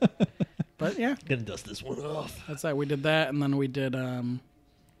 but yeah, Gonna dust this one off. that's that. We did that, and then we did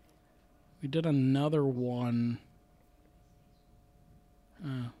another one. It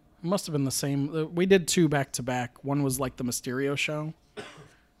must have been the same. We did 2 back to back. One was like the Mysterio show,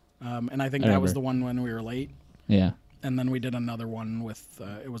 and I think that was remember. the one when we were late. Yeah. And then we did another one with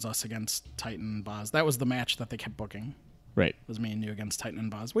it was us against Titan and Boz. That was the match that they kept booking. Right. It was me and you against Titan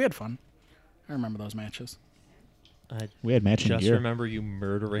and Boz. We had fun. I remember those matches. I We had matching just gear. remember you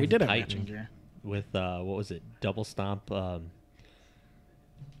murdering We did have Titan matching gear. with what was it? Double stomp.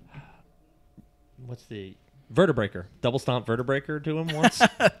 What's the Vertebreaker? Double stomp Vertebreaker to him once.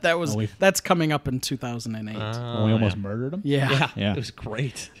 That was that's coming up in 2008. When we almost murdered him? Yeah. Yeah. It was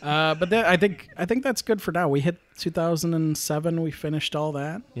great. But I think that's good for now. We hit 2007. We finished all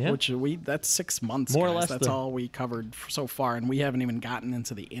that. Yeah. Which that's 6 months. More or guys. less That's the- all we covered so far, and we haven't even gotten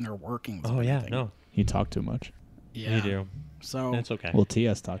into the inner workings. Oh of yeah, anything. no, He talked too much. Yeah. you do. So That's okay. Well,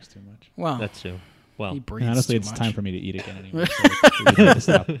 TS talks too much. well, That's true. Well, he breathes And honestly, too it's much. time for me to eat again anyway. So we need to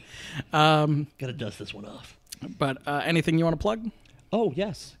stop. gotta dust this one off. But anything you want to plug? Oh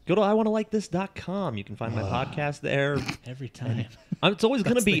yes, go to iwannalikethis.com. You can find my podcast there. Every time. It's always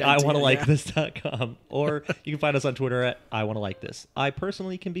going to That's be the idea, iwannalikethis.com, or you can find us on Twitter at iwannalikethis. I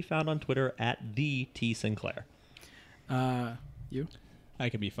personally can be found on Twitter at the T Sinclair. You? I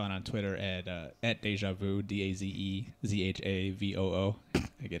can be found on Twitter at Deja Vu, DAZEZHAVOO.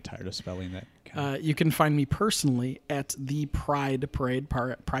 I get tired of spelling that. You can find me personally at the Pride Parade.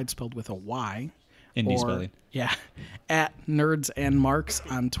 Pride spelled with a Y. Indie or- spelling. Yeah. At Nerds and Marks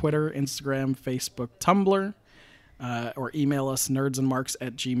on Twitter, Instagram, Facebook, Tumblr. Or email us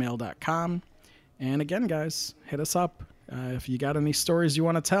nerdsandmarks@gmail.com. And again, guys, hit us up. If you got any stories you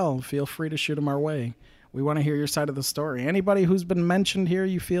want to tell, feel free to shoot them our way. We want to hear your side of the story. Anybody who's been mentioned here,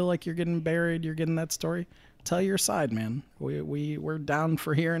 you feel like you're getting buried, you're getting that story, tell your side, man. We're down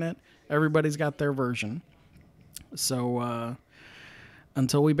for hearing it. Everybody's got their version. So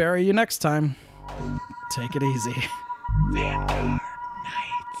until we bury you next time, take it easy. Vanguard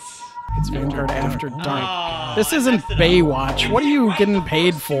It's Vanguard After Dark. This isn't Baywatch. What are you getting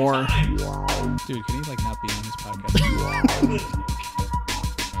paid for? Dude, can he like not be on this podcast?